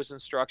didn't follow his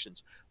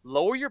instructions.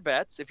 Lower your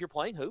bets if you're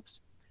playing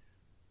hoops.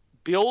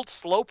 Build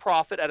slow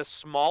profit at a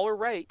smaller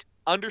rate,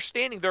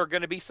 understanding there are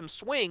going to be some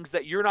swings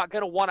that you're not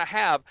going to want to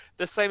have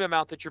the same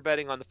amount that you're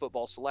betting on the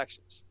football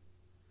selections.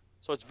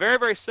 So it's very,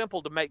 very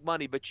simple to make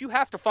money, but you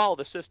have to follow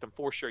the system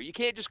for sure. You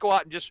can't just go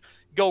out and just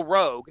go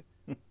rogue.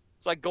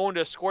 It's like going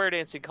to a square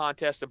dancing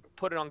contest and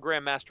put it on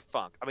Grandmaster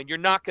Funk. I mean, you're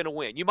not going to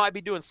win. You might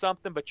be doing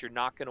something, but you're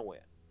not going to win.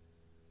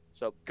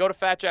 So go to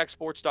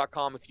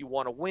fatjacksports.com if you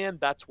want to win.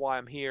 That's why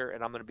I'm here,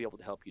 and I'm going to be able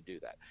to help you do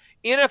that.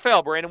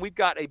 NFL, Brandon, we've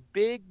got a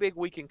big, big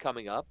weekend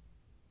coming up.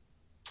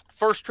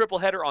 First triple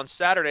header on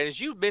Saturday. And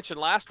as you mentioned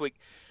last week,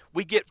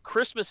 we get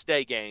Christmas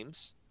Day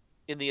games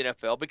in the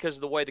NFL because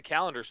of the way the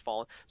calendar's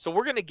fallen. So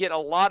we're going to get a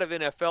lot of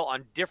NFL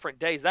on different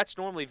days. That's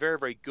normally very,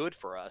 very good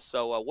for us.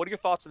 So what are your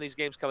thoughts on these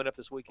games coming up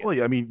this weekend? Well,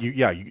 yeah, I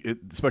mean,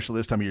 especially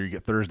this time of year, you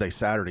get Thursday,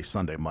 Saturday,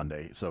 Sunday,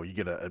 Monday. So you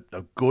get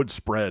a good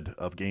spread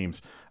of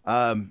games.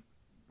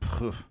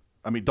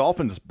 I mean,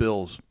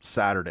 Dolphins-Bills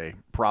Saturday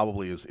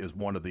probably is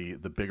one of the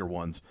bigger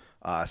ones.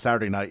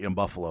 Saturday night in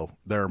Buffalo.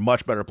 There are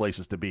much better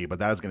places to be, but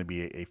that is going to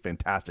be a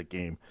fantastic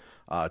game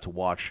to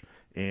watch.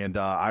 And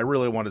I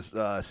really want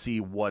to see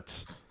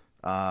what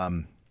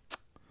the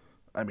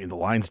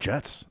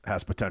Lions-Jets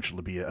has potential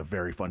to be a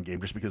very fun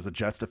game just because the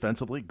Jets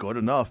defensively, good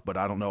enough, but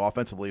I don't know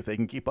offensively if they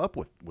can keep up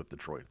with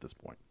Detroit at this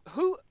point.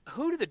 Who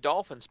do the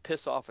Dolphins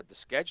piss off at the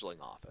scheduling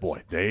office?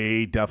 Boy,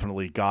 they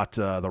definitely got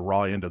the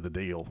raw end of the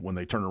deal when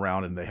they turn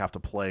around and they have to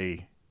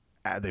play.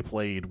 They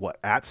played,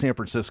 at San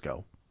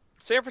Francisco.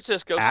 San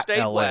Francisco, at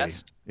stayed LA.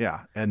 west.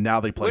 Yeah, and now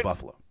they play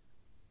Buffalo.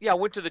 Yeah,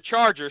 went to the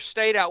Chargers,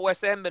 stayed out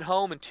west. They haven't been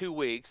home in 2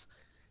 weeks.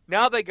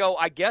 Now they go,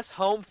 I guess,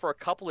 home for a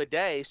couple of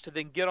days to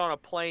then get on a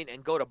plane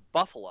and go to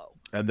Buffalo.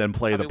 And then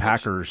play the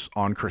Packers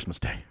on Christmas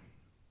Day.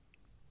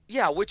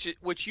 Yeah, which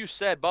you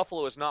said,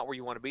 Buffalo is not where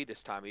you want to be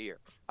this time of year.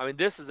 I mean,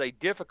 this is a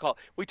difficult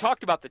 – we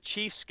talked about the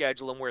Chiefs'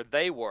 schedule and where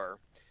they were.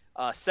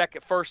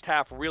 First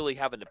half really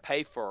having to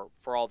pay for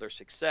all their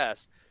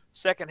success.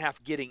 Second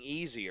half getting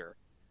easier.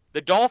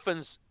 The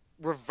Dolphins –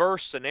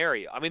 reverse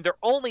scenario. I mean, they're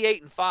only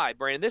 8-5,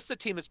 Brandon. This is a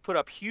team that's put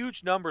up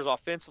huge numbers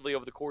offensively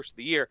over the course of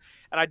the year,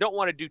 and I don't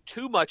want to do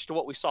too much to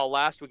what we saw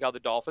last week how the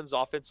Dolphins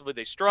offensively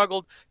they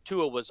struggled.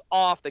 Tua was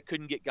off. They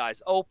couldn't get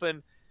guys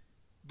open.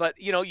 But,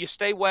 you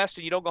stay west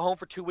and you don't go home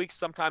for 2 weeks.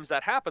 Sometimes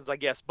that happens, I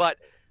guess. But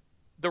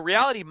the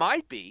reality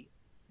might be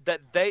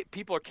that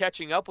people are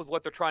catching up with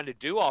what they're trying to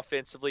do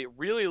offensively. It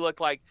really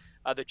looked like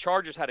the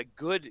Chargers had a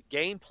good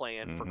game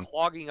plan for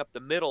clogging up the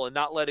middle and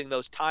not letting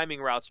those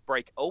timing routes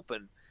break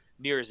open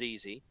near as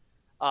easy.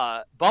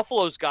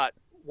 Buffalo's got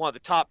one of the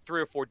top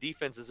 3 or 4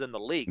 defenses in the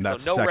league, and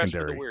that's so no secondary. rest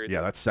for the weary.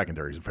 Yeah, that's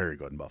secondary is very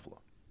good in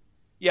Buffalo.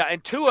 Yeah,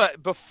 and Tua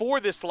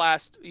before this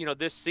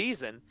this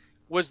season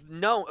was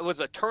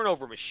a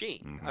turnover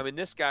machine. Mm-hmm. I mean,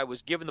 this guy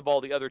was giving the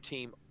ball to the other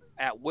team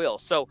at will.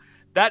 So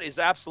that is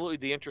absolutely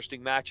the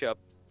interesting matchup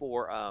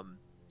for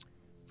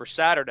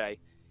Saturday.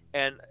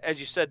 And as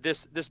you said,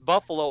 this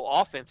Buffalo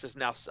offense is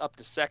now up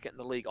to second in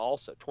the league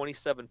also,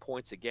 27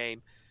 points a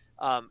game.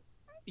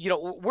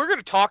 We're going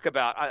to talk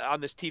about on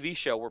this TV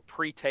show, we're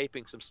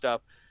pre-taping some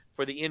stuff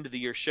for the end of the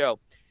year show.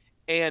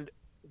 And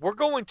we're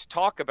going to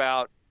talk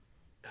about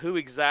who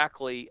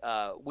exactly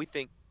we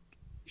think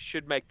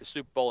should make the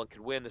Super Bowl and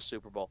could win the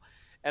Super Bowl.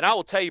 And I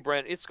will tell you,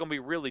 Brent, it's going to be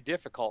really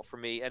difficult for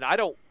me. And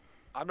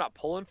I'm not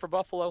pulling for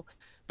Buffalo,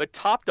 but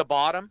top to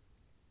bottom,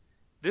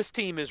 this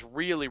team is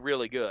really,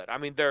 really good. I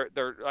mean, they're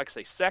like I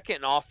say, second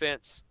in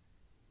offense,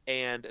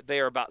 and they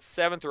are about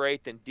 7th or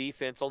 8th in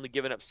defense, only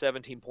giving up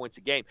 17 points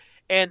a game.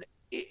 And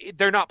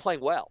they're not playing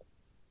well.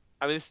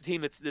 I mean, this is a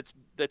team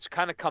that's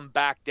kind of come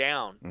back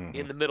down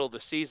in the middle of the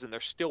season.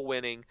 They're still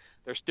winning.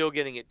 They're still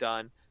getting it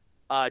done.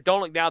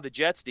 Don't look now, the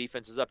Jets'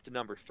 defense is up to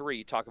number 3.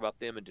 You talk about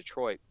them in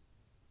Detroit.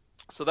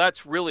 So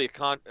that's really a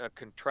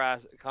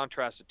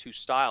contrast of two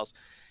styles.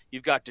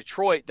 You've got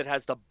Detroit that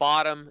has the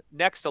bottom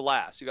next to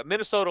last. You've got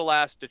Minnesota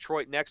last,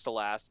 Detroit next to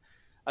last,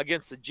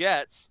 against the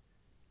Jets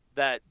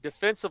that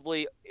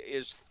defensively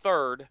is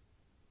 3rd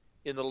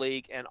in the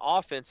league and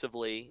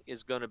offensively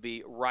is going to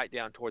be right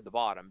down toward the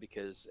bottom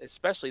because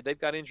especially they've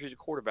got injuries at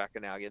quarterback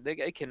now again.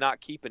 They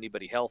cannot keep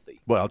anybody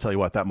healthy. Well, I'll tell you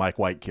what, that Mike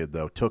White kid,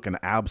 though, took an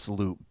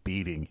absolute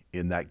beating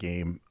in that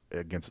game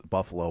against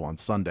Buffalo on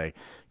Sunday.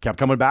 Kept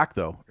coming back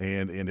though,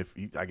 and if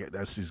I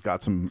guess he's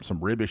got some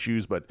rib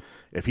issues, but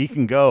if he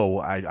can go,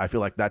 I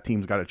feel like that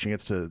team's got a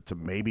chance to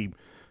maybe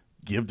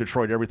give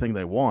Detroit everything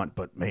they want.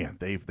 But man,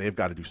 they've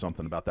got to do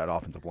something about that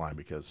offensive line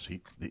because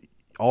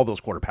all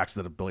those quarterbacks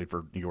that have played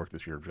for New York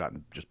this year have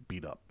gotten just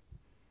beat up.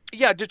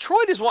 Yeah,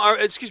 Detroit is one.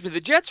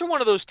 The Jets are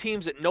one of those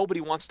teams that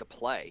nobody wants to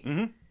play.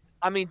 Mm-hmm.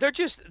 I mean, they're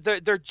just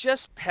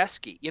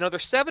pesky. They're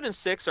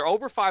 7-6. They're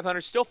over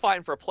 500, still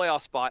fighting for a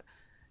playoff spot,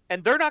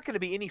 and they're not going to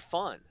be any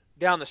fun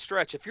down the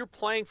stretch. If you're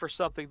playing for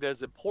something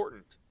that's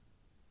important,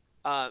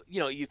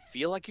 you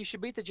feel like you should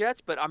beat the Jets.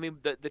 But I mean,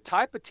 the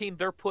type of team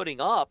they're putting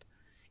up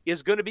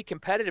is going to be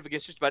competitive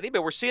against just about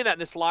anybody. We're seeing that in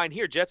this line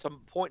here. Jets a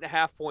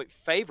 1.5-point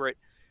favorite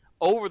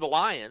over the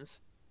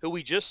Lions, who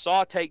we just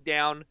saw take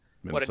down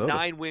Minnesota. a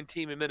 9-win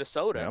team in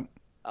Minnesota. Yep.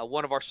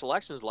 One of our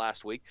selections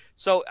last week.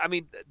 So, I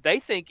mean, they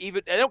think they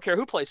don't care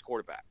who plays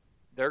quarterback.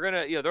 They're going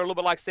to, they're a little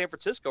bit like San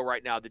Francisco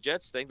right now. The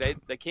Jets think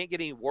they can't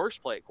get any worse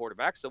play at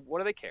quarterback, so what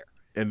do they care?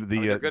 And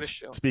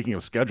show. Speaking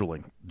of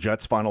scheduling,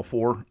 Jets Final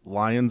Four,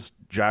 Lions,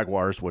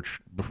 Jaguars, which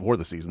before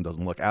the season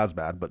doesn't look as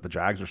bad, but the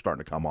Jags are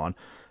starting to come on,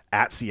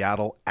 at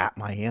Seattle, at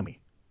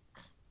Miami.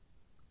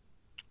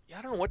 Yeah,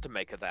 I don't know what to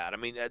make of that. I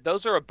mean,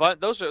 those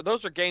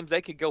are games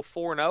they could go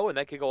 4-0 and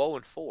they could go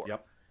 0-4.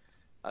 Yep.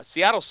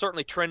 Seattle's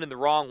certainly trending the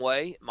wrong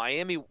way.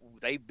 Miami,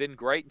 they've been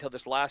great until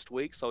this last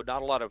week, so I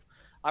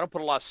don't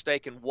put a lot of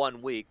stake in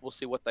 1 week. We'll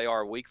see what they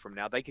are a week from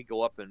now. They could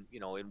go up and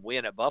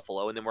win at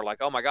Buffalo, and then we're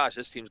like, oh my gosh,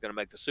 this team's going to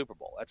make the Super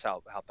Bowl. That's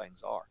how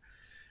things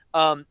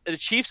are. The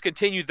Chiefs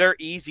continue their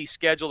easy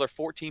schedule. They're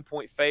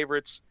 14-point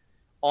favorites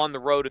on the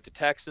road at the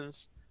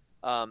Texans.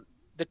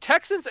 The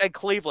Texans and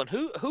Cleveland,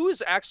 who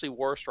is actually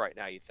worse right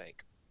now, you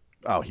think?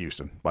 Oh,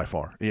 Houston, by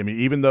far. I mean,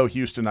 even though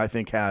Houston, I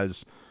think,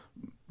 has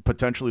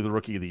potentially the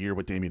rookie of the year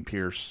with Dameon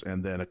Pierce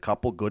and then a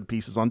couple good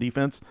pieces on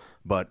defense,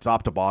 but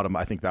top to bottom,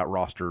 I think that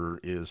roster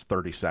is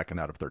 32nd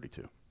out of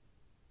 32.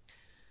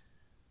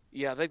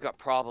 Yeah, they've got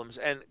problems.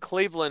 And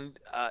Cleveland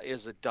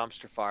is a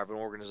dumpster fire of an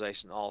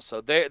organization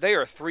also. They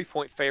are a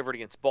 3-point favorite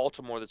against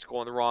Baltimore that's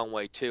going the wrong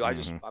way, too.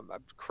 Mm-hmm. I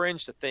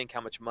cringe to think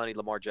how much money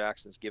Lamar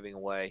Jackson's giving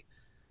away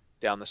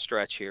down the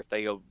stretch here. If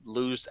they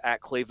lose at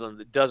Cleveland,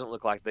 it doesn't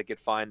look like they could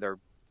find their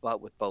butt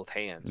with both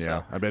hands. Yeah,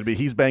 so. I mean,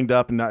 he's banged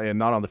up and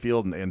not on the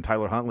field, and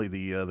Tyler Huntley,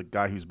 the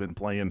guy who's been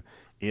playing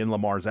in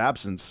Lamar's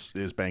absence,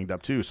 is banged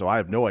up too. So I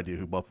have no idea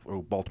who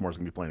Baltimore's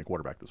going to be playing a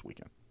quarterback this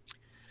weekend.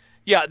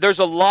 Yeah, there's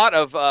a lot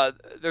of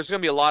there's going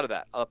to be a lot of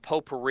that, a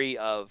potpourri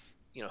of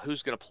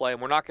who's going to play,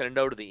 and we're not going to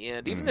know to the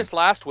end. Even this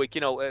last week,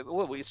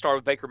 we started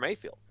with Baker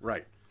Mayfield.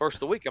 Right. First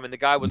of the week. I mean, the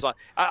guy was on.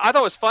 I thought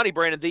it was funny,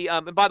 Brandon.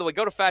 And by the way,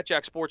 go to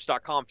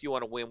FatJackSports.com if you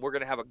want to win. We're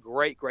going to have a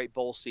great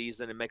bowl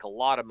season and make a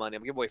lot of money. I'm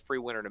going to give away a free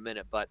winner in a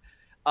minute. But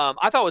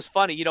I thought it was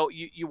funny.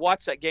 You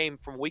watched that game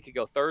from a week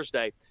ago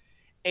Thursday,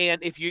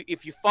 and if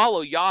you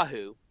follow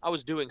Yahoo, I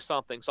was doing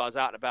something, so I was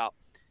out and about.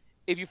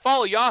 If you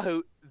follow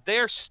Yahoo,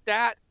 their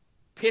stat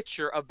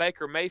picture of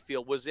Baker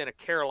Mayfield was in a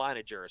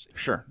Carolina jersey.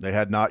 Sure, they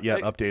had not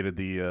yet updated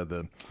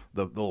the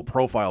little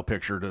profile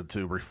picture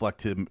to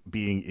reflect him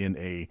being in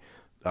a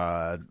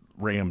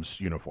Rams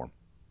uniform.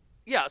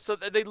 Yeah, so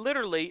they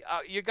literally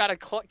you got a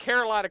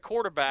Carolina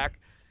quarterback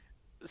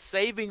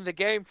saving the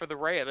game for the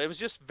Rams. It was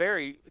just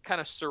very kind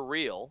of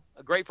surreal.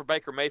 Great for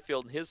Baker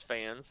Mayfield and his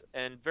fans,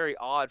 and very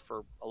odd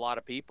for a lot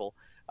of people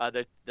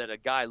that a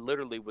guy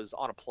literally was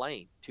on a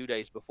plane 2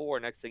 days before.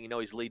 Next thing you know,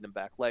 he's leading them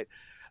back late.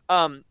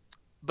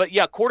 But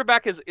yeah,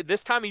 quarterback is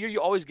this time of year.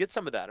 You always get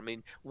some of that. I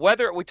mean,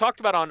 weather. We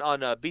talked about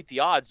on Beat the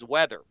Odds,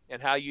 weather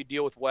and how you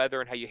deal with weather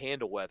and how you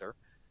handle weather.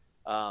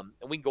 And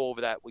we can go over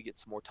that. We get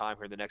some more time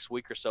here in the next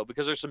week or so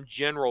because there's some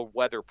general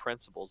weather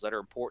principles that are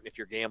important if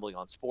you're gambling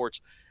on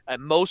sports.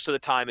 And most of the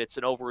time, it's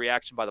an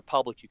overreaction by the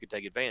public you can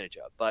take advantage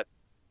of. But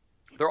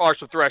there are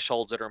some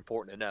thresholds that are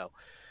important to know.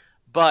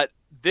 But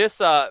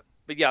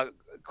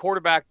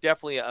quarterback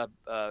definitely a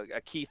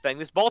key thing.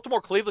 This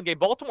Baltimore-Cleveland game,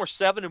 Baltimore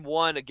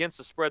 7-1 against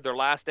the spread their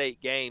last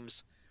 8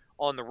 games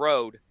on the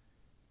road.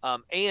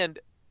 And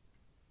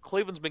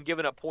Cleveland's been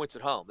giving up points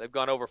at home. They've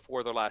gone over 4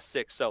 of their last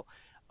 6. So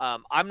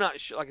I'm not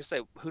sure. Like I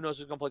say, who knows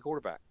who's going to play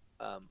quarterback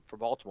for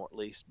Baltimore at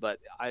least. But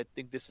I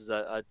think this is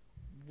a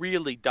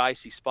really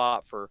dicey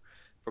spot for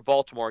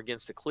Baltimore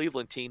against a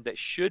Cleveland team that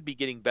should be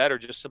getting better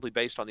just simply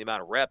based on the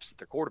amount of reps that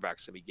their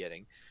quarterback's going to be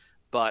getting.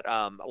 But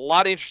a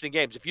lot of interesting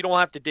games. If you don't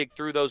have to dig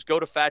through those, go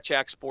to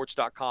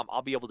FatJackSports.com.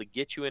 I'll be able to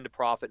get you into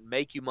profit,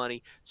 make you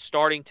money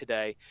starting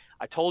today.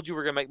 I told you we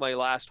were going to make money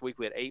last week.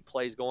 We had 8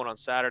 plays going on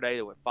Saturday.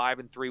 They went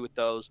 5-3 with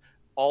those.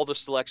 All the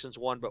selections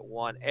won but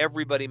one.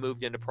 Everybody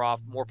moved into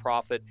more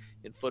profit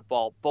in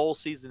football. Bowl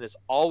season is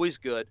always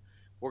good.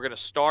 We're going to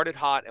start it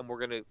hot, and we're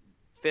going to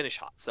finish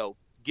hot. So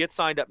get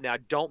signed up now.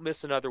 Don't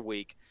miss another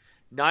week.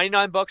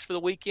 $99 for the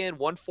weekend,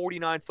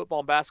 $149 football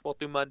and basketball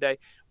through Monday,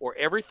 or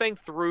everything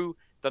through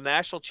the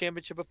National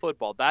Championship of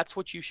Football. That's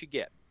what you should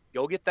get.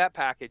 Go get that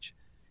package.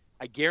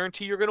 I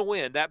guarantee you're going to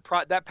win.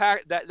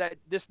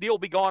 This deal will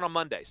be gone on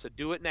Monday, so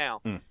do it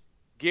now.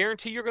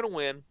 Guarantee you're going to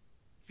win.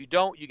 If you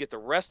don't, you get the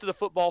rest of the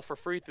football for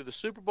free through the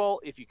Super Bowl.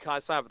 If you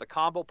sign up for the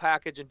combo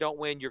package and don't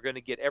win, you're going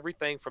to get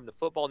everything from the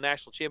football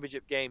national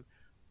championship game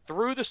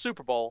through the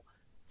Super Bowl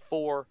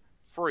for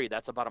free.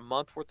 That's about a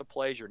month worth of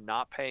plays you're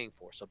not paying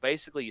for. So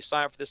basically, you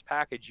sign up for this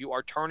package, you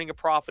are turning a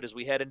profit as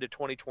we head into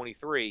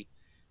 2023,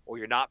 or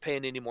you're not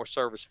paying any more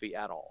service fee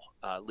at all,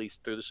 at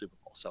least through the Super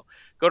Bowl. So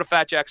go to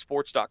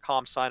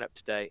fatjacksports.com, sign up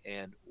today,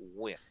 and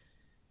win.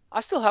 I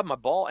still have my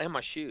ball and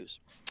my shoes.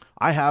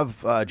 I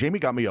have Jamie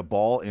got me a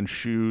ball and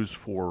shoes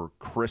for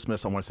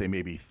Christmas. I want to say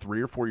maybe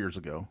 3 or 4 years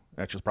ago.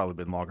 Actually, it's probably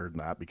been longer than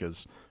that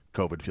because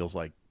COVID feels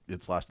like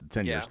it's lasted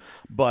 10 years.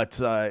 But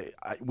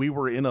we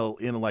were in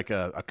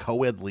a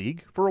co-ed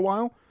league for a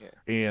while,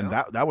 and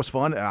that was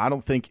fun. And I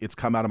don't think it's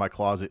come out of my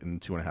closet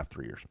in 2.5,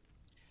 3 years.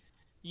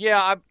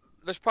 Yeah,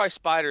 there's probably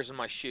spiders in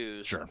my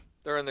shoes. Sure.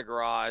 They're in the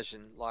garage,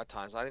 and a lot of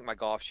times I think my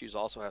golf shoes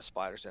also have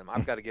spiders in them.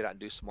 I've got to get out and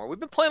do some more. We've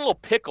been playing a little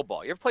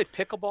pickleball. You ever played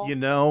pickleball? You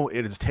know,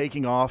 it is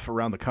taking off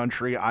around the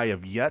country. I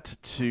have yet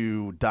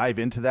to dive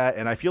into that,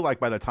 and I feel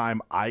like by the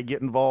time I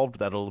get involved,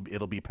 it'll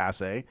be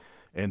passé.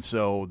 And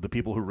so the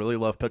people who really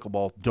love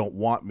pickleball don't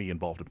want me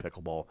involved in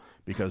pickleball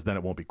because then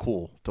it won't be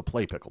cool to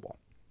play pickleball.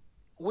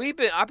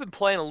 I've been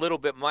playing a little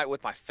bit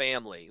with my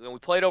family. When we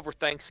played over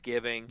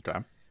Thanksgiving. Okay.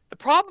 The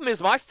problem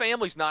is my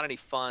family's not any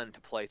fun to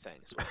play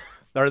things with.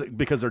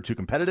 Because they're too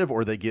competitive,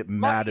 or they get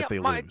mad if they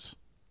lose?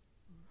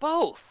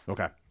 Both.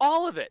 Okay.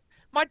 All of it.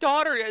 My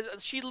daughter,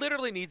 she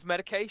literally needs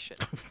medication.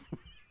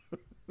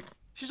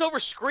 She's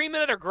over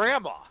screaming at her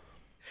grandma.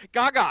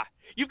 Gaga,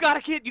 you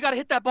got to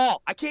hit that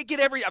ball. I can't get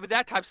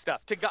that type of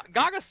stuff.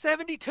 Gaga's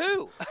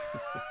 72.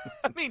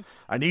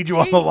 I need you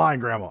on the line,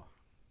 Grandma.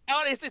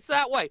 It's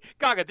that way.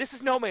 Gaga, this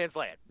is no man's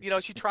land.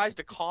 She tries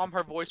to calm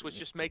her voice, which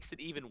just makes it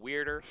even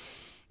weirder.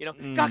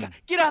 Gaga,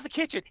 get out of the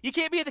kitchen. You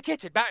can't be in the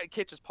kitchen. The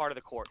kitchen's part of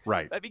the court.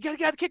 Right. You got to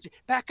get out of the kitchen.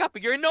 Back up.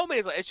 You're in no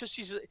man's land. It's just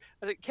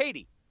I think,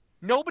 Katie,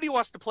 nobody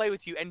wants to play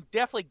with you, and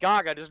definitely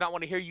Gaga does not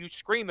want to hear you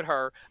scream at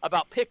her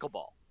about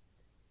pickleball.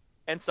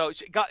 And so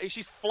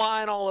she's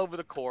flying all over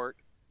the court,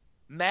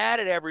 mad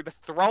at everybody,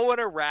 throwing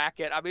a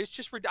racket. It's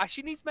just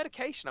she needs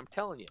medication, I'm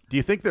telling you. Do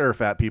you think there are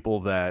fat people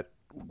that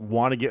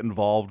want to get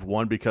involved,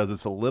 one, because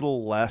it's a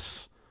little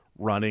less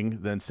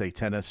running than, say,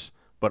 tennis,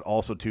 but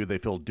also, two, they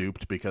feel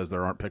duped because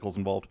there aren't pickles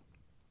involved?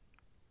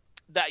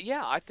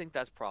 I think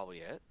that's probably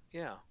it.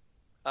 Yeah.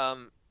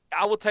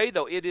 I will tell you,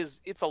 though,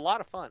 it's a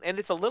lot of fun, and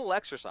it's a little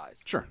exercise.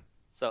 Sure.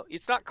 So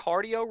it's not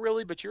cardio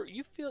really, but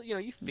you feel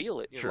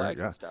it in your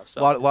legs and stuff.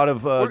 So a lot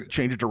of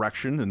change of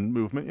direction and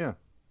movement, yeah.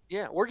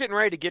 Yeah, we're getting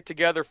ready to get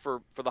together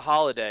for the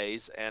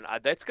holidays, and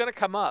that's going to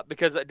come up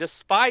because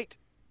despite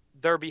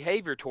their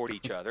behavior toward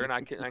each other, and I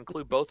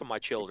include both of my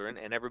children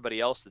and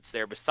everybody else that's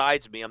there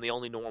besides me, I'm the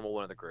only normal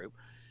one in the group,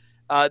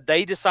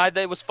 they decided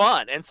that it was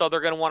fun, and so they're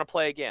going to want to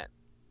play again.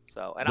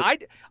 So, and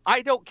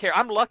I don't care.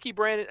 I'm lucky,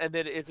 Brandon, and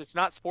that it's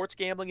not sports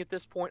gambling at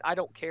this point. I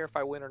don't care if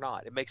I win or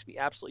not. It makes me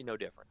absolutely no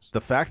difference.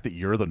 The fact that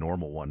you're the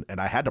normal one, and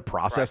I had to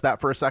process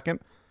that for a second.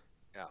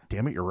 Yeah.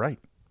 Damn it, you're right.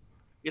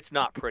 It's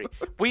not pretty.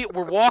 We're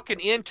walking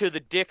into the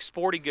Dick's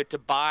Sporting Good to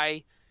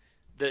buy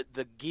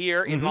the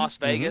gear in Las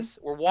Vegas.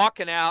 We're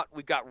walking out.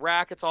 We've got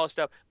rackets, all this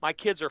stuff. My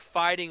kids are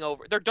fighting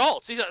over. They're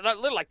adults. These are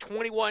little like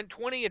 21,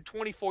 20, and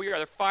 24 years.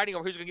 They're fighting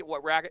over who's going to get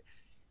what racket.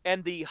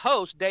 And the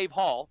host, Dave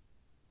Hall,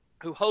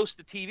 who hosts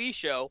the TV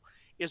show,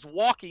 is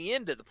walking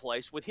into the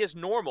place with his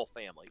normal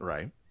family.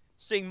 Right.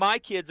 Seeing my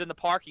kids in the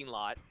parking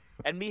lot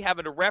and me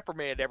having to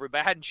reprimand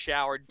everybody. I hadn't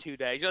showered in 2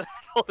 days.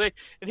 And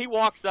he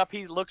walks up.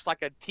 He looks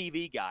like a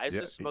TV guy. It's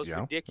just the most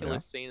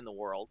ridiculous scene in the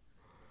world.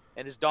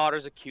 And his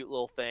daughter's a cute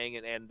little thing.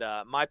 And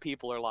my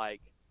people are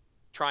like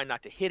trying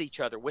not to hit each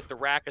other with the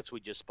rackets we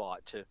just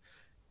bought to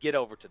get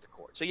over to the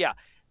court. So, yeah,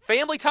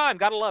 family time.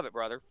 Got to love it,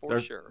 brother,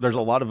 for sure. There's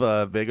a lot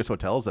of Vegas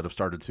hotels that have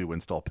started to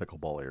install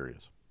pickleball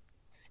areas.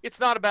 It's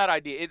not a bad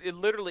idea. It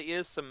literally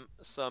is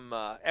some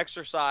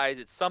exercise.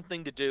 It's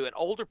something to do, and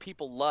older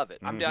people love it.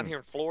 I'm down here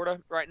in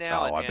Florida right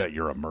now. Oh, I bet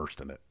you're immersed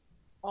in it.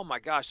 Oh, my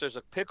gosh. There's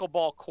a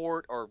pickleball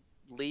court or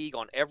league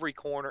on every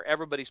corner.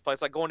 Everybody's playing.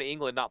 It's like going to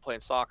England not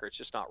playing soccer. It's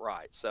just not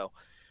right. So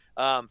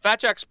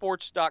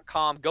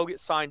fatjacksports.com. Go get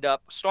signed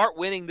up. Start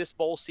winning this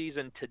bowl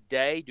season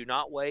today. Do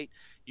not wait.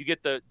 You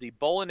get the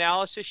bowl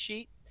analysis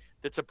sheet.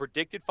 That's a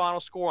predicted final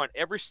score on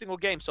every single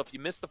game. So if you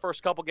miss the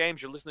first couple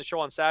games, you're listening to the show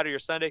on Saturday or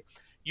Sunday,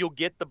 you'll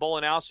get the bowl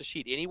analysis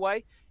sheet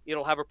anyway.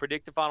 It'll have a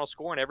predicted final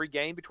score in every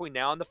game between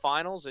now and the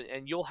finals,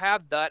 and you'll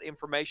have that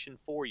information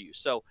for you.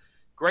 So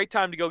great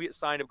time to go get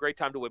signed up, great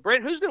time to win.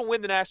 Brandon, who's going to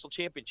win the national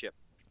championship?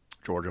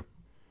 Georgia.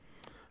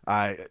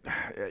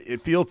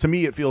 It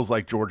feels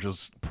like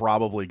Georgia's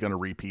probably going to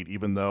repeat,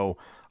 even though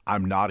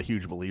I'm not a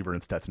huge believer in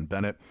Stetson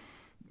Bennett.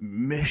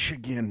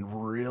 Michigan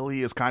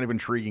really is kind of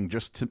intriguing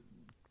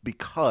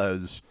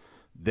because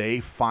they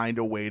find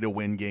a way to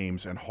win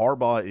games, and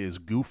Harbaugh is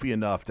goofy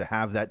enough to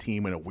have that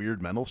team in a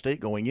weird mental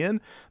state going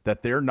in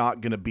that they're not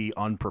going to be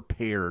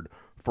unprepared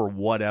for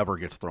whatever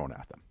gets thrown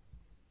at them.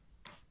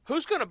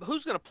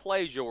 who's gonna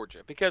play Georgia?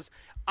 Because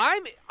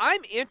I'm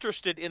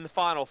interested in the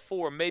Final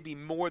Four maybe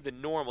more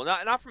than normal.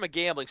 Not from a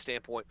gambling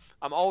standpoint.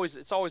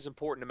 It's always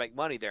important to make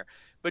money there,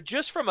 but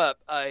just from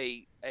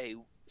a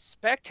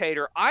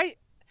spectator,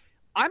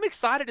 I'm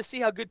excited to see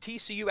how good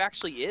TCU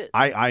actually is.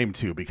 I am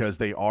too, because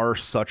they are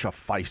such a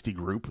feisty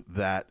group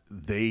that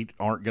they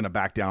aren't going to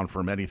back down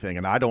from anything,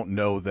 and I don't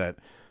know that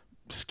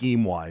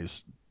scheme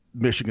wise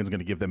Michigan's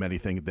going to give them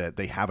anything that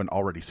they haven't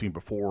already seen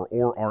before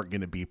or aren't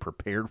going to be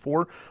prepared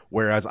for,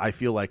 whereas I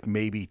feel like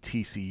maybe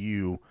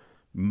TCU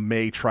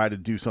may try to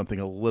do something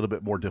a little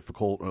bit more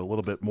difficult or a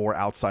little bit more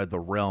outside the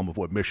realm of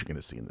what Michigan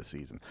has seen this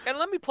season. And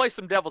let me play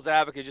some devil's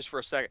advocate just for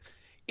a second.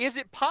 Is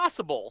it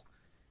possible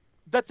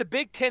that the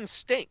Big Ten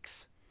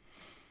stinks?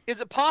 Is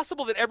it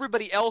possible that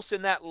everybody else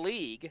in that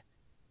league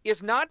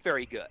is not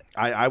very good?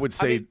 I would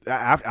say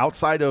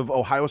outside of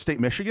Ohio State,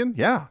 Michigan,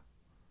 yeah.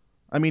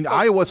 I mean, so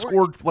Iowa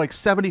scored like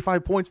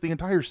 75 points the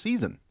entire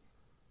season.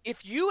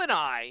 If you and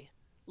I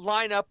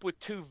line up with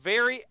two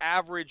very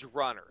average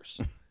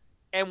runners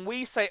and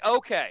we say,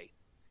 okay,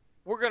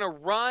 we're going to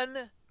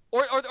run,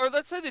 or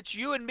let's say that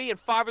you and me and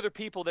 5 other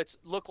people that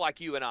look like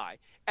you and I,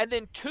 and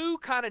then 2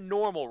 kind of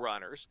normal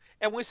runners,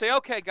 and we say,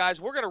 okay, guys,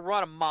 we're going to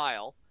run a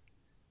mile,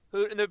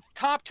 and the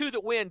top 2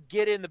 that win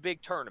get in the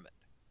big tournament.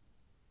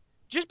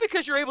 Just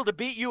because you're able to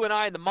beat you and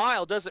I in the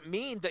mile doesn't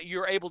mean that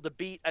you're able to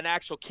beat an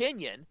actual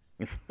Kenyan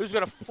who's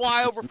going to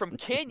fly over from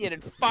Kenyon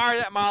and fire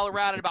that mile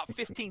around in about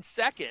 15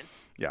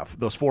 seconds. Yeah,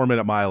 those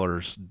 4-minute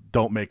milers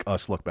don't make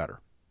us look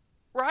better.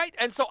 Right?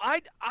 And so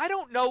I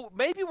don't know.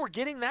 Maybe we're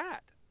getting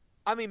that.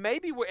 I mean,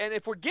 and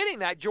if we're getting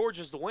that,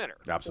 Georgia's the winner.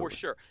 Absolutely. For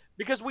sure.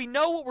 Because we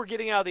know what we're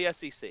getting out of the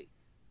SEC.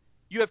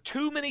 You have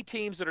too many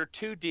teams that are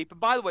too deep.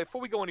 And by the way,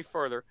 before we go any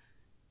further,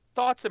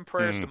 thoughts and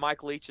prayers to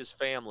Mike Leach's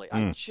family.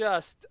 I'm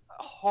just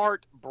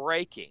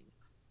heartbreaking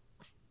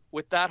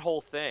with that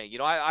whole thing. You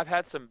know, I've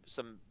had some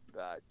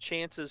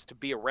chances to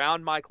be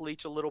around Mike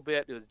Leach a little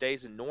bit. It was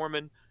days in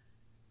Norman.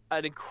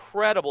 An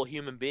incredible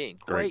human being.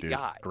 Great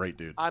guy. Great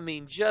dude. I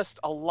mean, just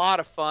a lot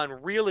of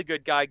fun. Really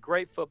good guy.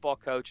 Great football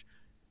coach.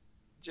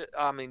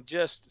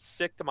 Just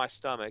sick to my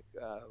stomach.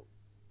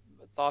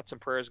 Thoughts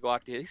and prayers go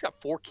out to him. He's got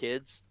 4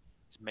 kids.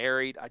 He's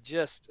married.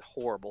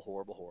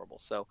 Horrible.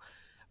 So,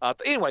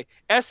 anyway,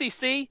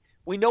 SEC,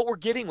 we know what we're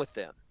getting with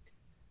them.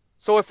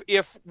 So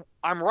if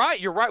I'm right,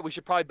 you're right. We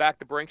should probably back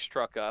the Brinks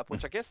truck up,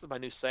 which I guess is my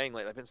new saying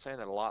lately. I've been saying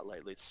that a lot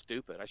lately. It's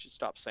stupid. I should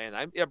stop saying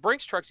that.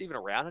 Brinks truck's even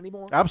around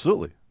anymore?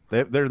 Absolutely.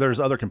 There's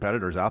other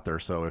competitors out there,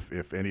 so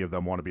if any of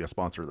them want to be a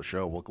sponsor of the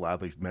show, we'll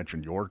gladly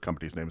mention your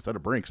company's name instead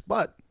of Brinks.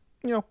 But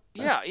yeah,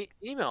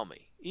 email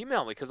me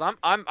because I'm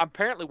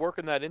apparently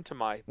working that into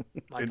my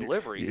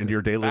delivery into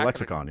your daily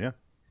lexicon.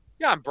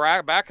 Yeah, I'm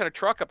backing a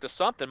truck up to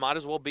something. Might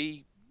as well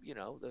be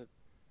the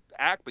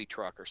Acme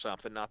truck or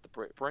something, not the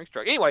Brinks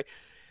truck. Anyway.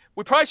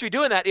 We probably should be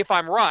doing that if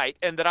I'm right,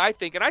 and that I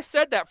think, and I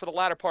said that for the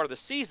latter part of the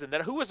season,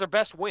 that who was their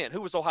best win?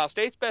 Who was Ohio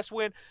State's best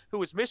win? Who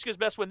was Michigan's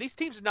best win? These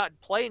teams did not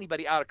play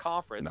anybody out of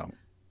conference. No.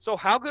 So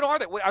how good are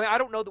they? I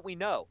don't know that we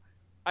know.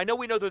 I know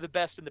we know they're the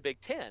best in the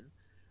Big Ten,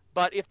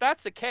 but if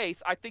that's the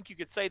case, I think you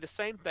could say the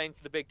same thing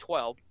for the Big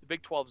 12. The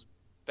Big 12's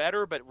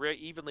better, but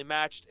evenly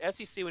matched.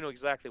 SEC, we know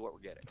exactly what we're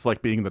getting. It's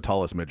like being the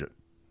tallest midget.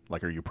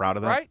 Like, are you proud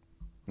of that? Right?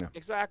 Yeah.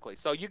 Exactly.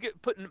 So you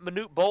get putting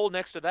Manute Bowl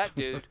next to that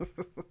dude.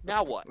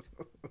 Now what?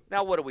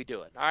 Now what are we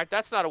doing? All right,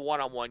 that's not a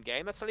one-on-one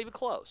game. That's not even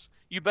close.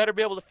 You better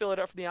be able to fill it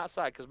up from the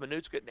outside because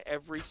Manute's getting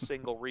every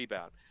single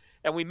rebound,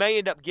 and we may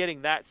end up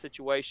getting that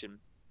situation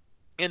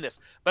in this.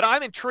 But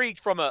I'm intrigued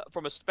from a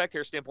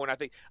spectator standpoint. I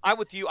think I'm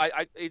with you.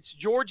 It's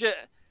Georgia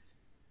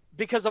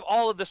because of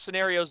all of the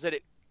scenarios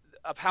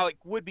of how it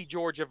would be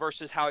Georgia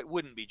versus how it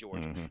wouldn't be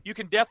Georgia. Mm-hmm. You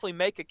can definitely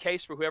make a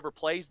case for whoever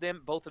plays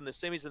them, both in the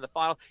semis and the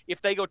final,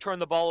 if they go turn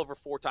the ball over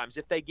 4 times,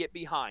 if they get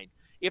behind,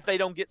 if they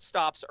don't get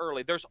stops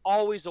early. There's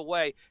always a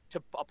way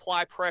to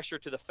apply pressure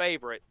to the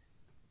favorite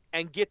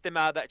and get them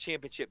out of that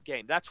championship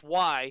game. That's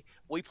why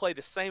we play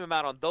the same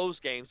amount on those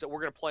games that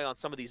we're going to play on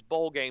some of these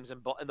bowl games in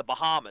the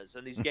Bahamas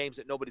and these games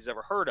that nobody's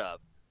ever heard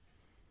of,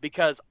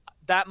 because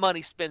that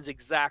money spends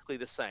exactly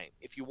the same.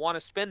 If you want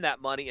to spend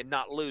that money and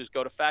not lose,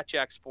 go to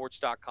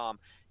fatjacksports.com,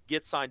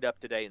 get signed up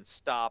today, and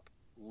stop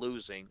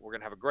losing. We're going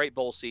to have a great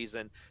bowl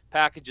season.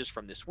 Packages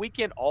from this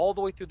weekend all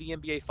the way through the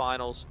NBA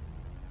Finals.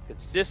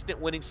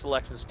 Consistent winning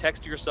selections.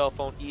 Text to your cell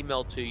phone,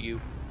 email to you,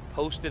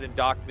 post it and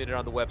document it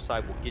on the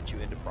website. We'll get you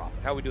into profit.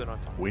 How are we doing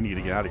on time? We need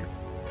to get out of here.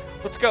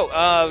 Let's go.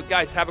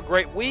 Guys, have a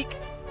great week.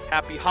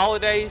 Happy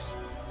holidays.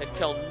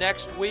 Until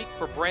next week,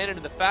 for Brandon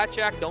and the Fat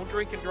Jack, don't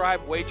drink and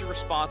drive, wager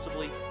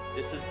responsibly.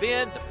 This has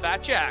been the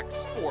Fat Jack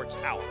Sports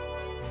Hour.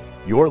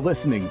 You're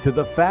listening to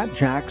the Fat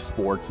Jack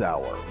Sports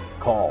Hour.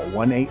 Call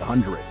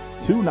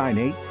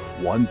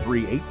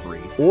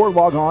 1-800-298-1383 or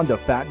log on to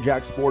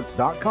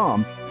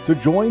fatjacksports.com to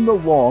join the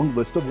long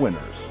list of winners.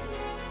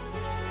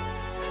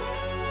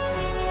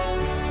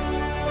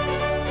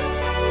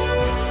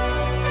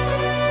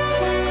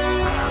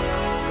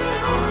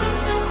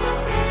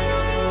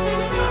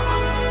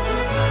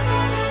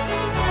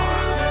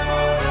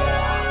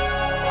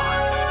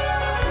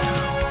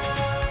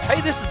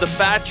 this is the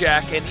Fat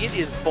Jack, and it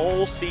is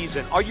bowl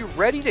season. Are you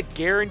ready to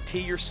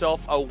guarantee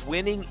yourself a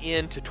winning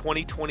end to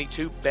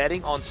 2022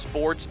 betting on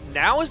sports?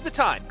 Now is the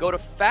time. Go to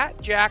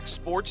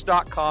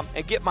fatjacksports.com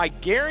and get my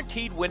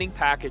guaranteed winning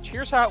package.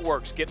 Here's how it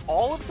works. Get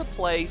all of the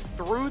plays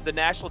through the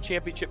national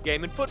championship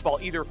game in football,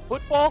 either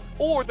football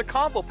or the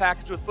combo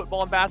package with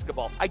football and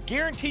basketball. I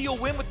guarantee you'll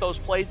win with those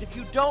plays. If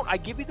you don't, I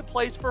give you the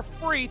plays for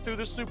free through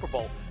the Super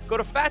Bowl. Go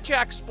to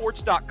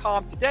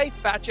fatjacksports.com today,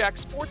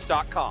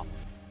 fatjacksports.com.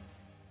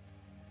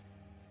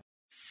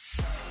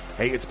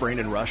 Hey, it's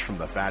Brandon Rush from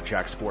the Fat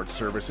Jack Sports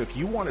Service. If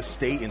you want to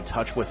stay in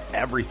touch with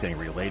everything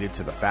related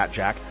to the Fat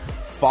Jack,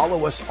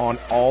 follow us on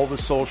all the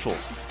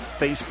socials.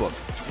 Facebook,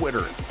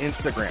 Twitter,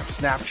 Instagram,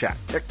 Snapchat,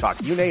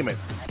 TikTok, you name it.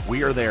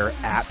 We are there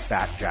at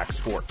Fat Jack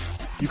Sports.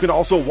 You can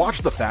also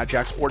watch the Fat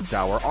Jack Sports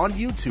Hour on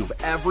YouTube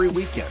every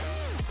weekend.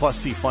 Plus,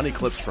 see funny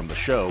clips from the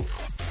show,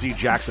 see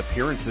Jack's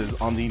appearances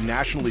on the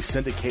nationally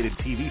syndicated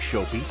TV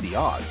show Beat the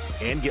Odds,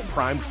 and get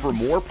primed for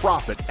more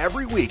profit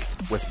every week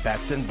with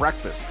Bets and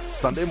Breakfast,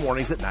 Sunday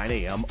mornings at 9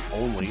 a.m.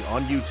 only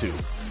on YouTube.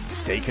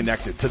 Stay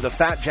connected to the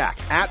Fat Jack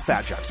at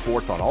Fat Jack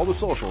Sports on all the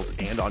socials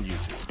and on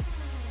YouTube.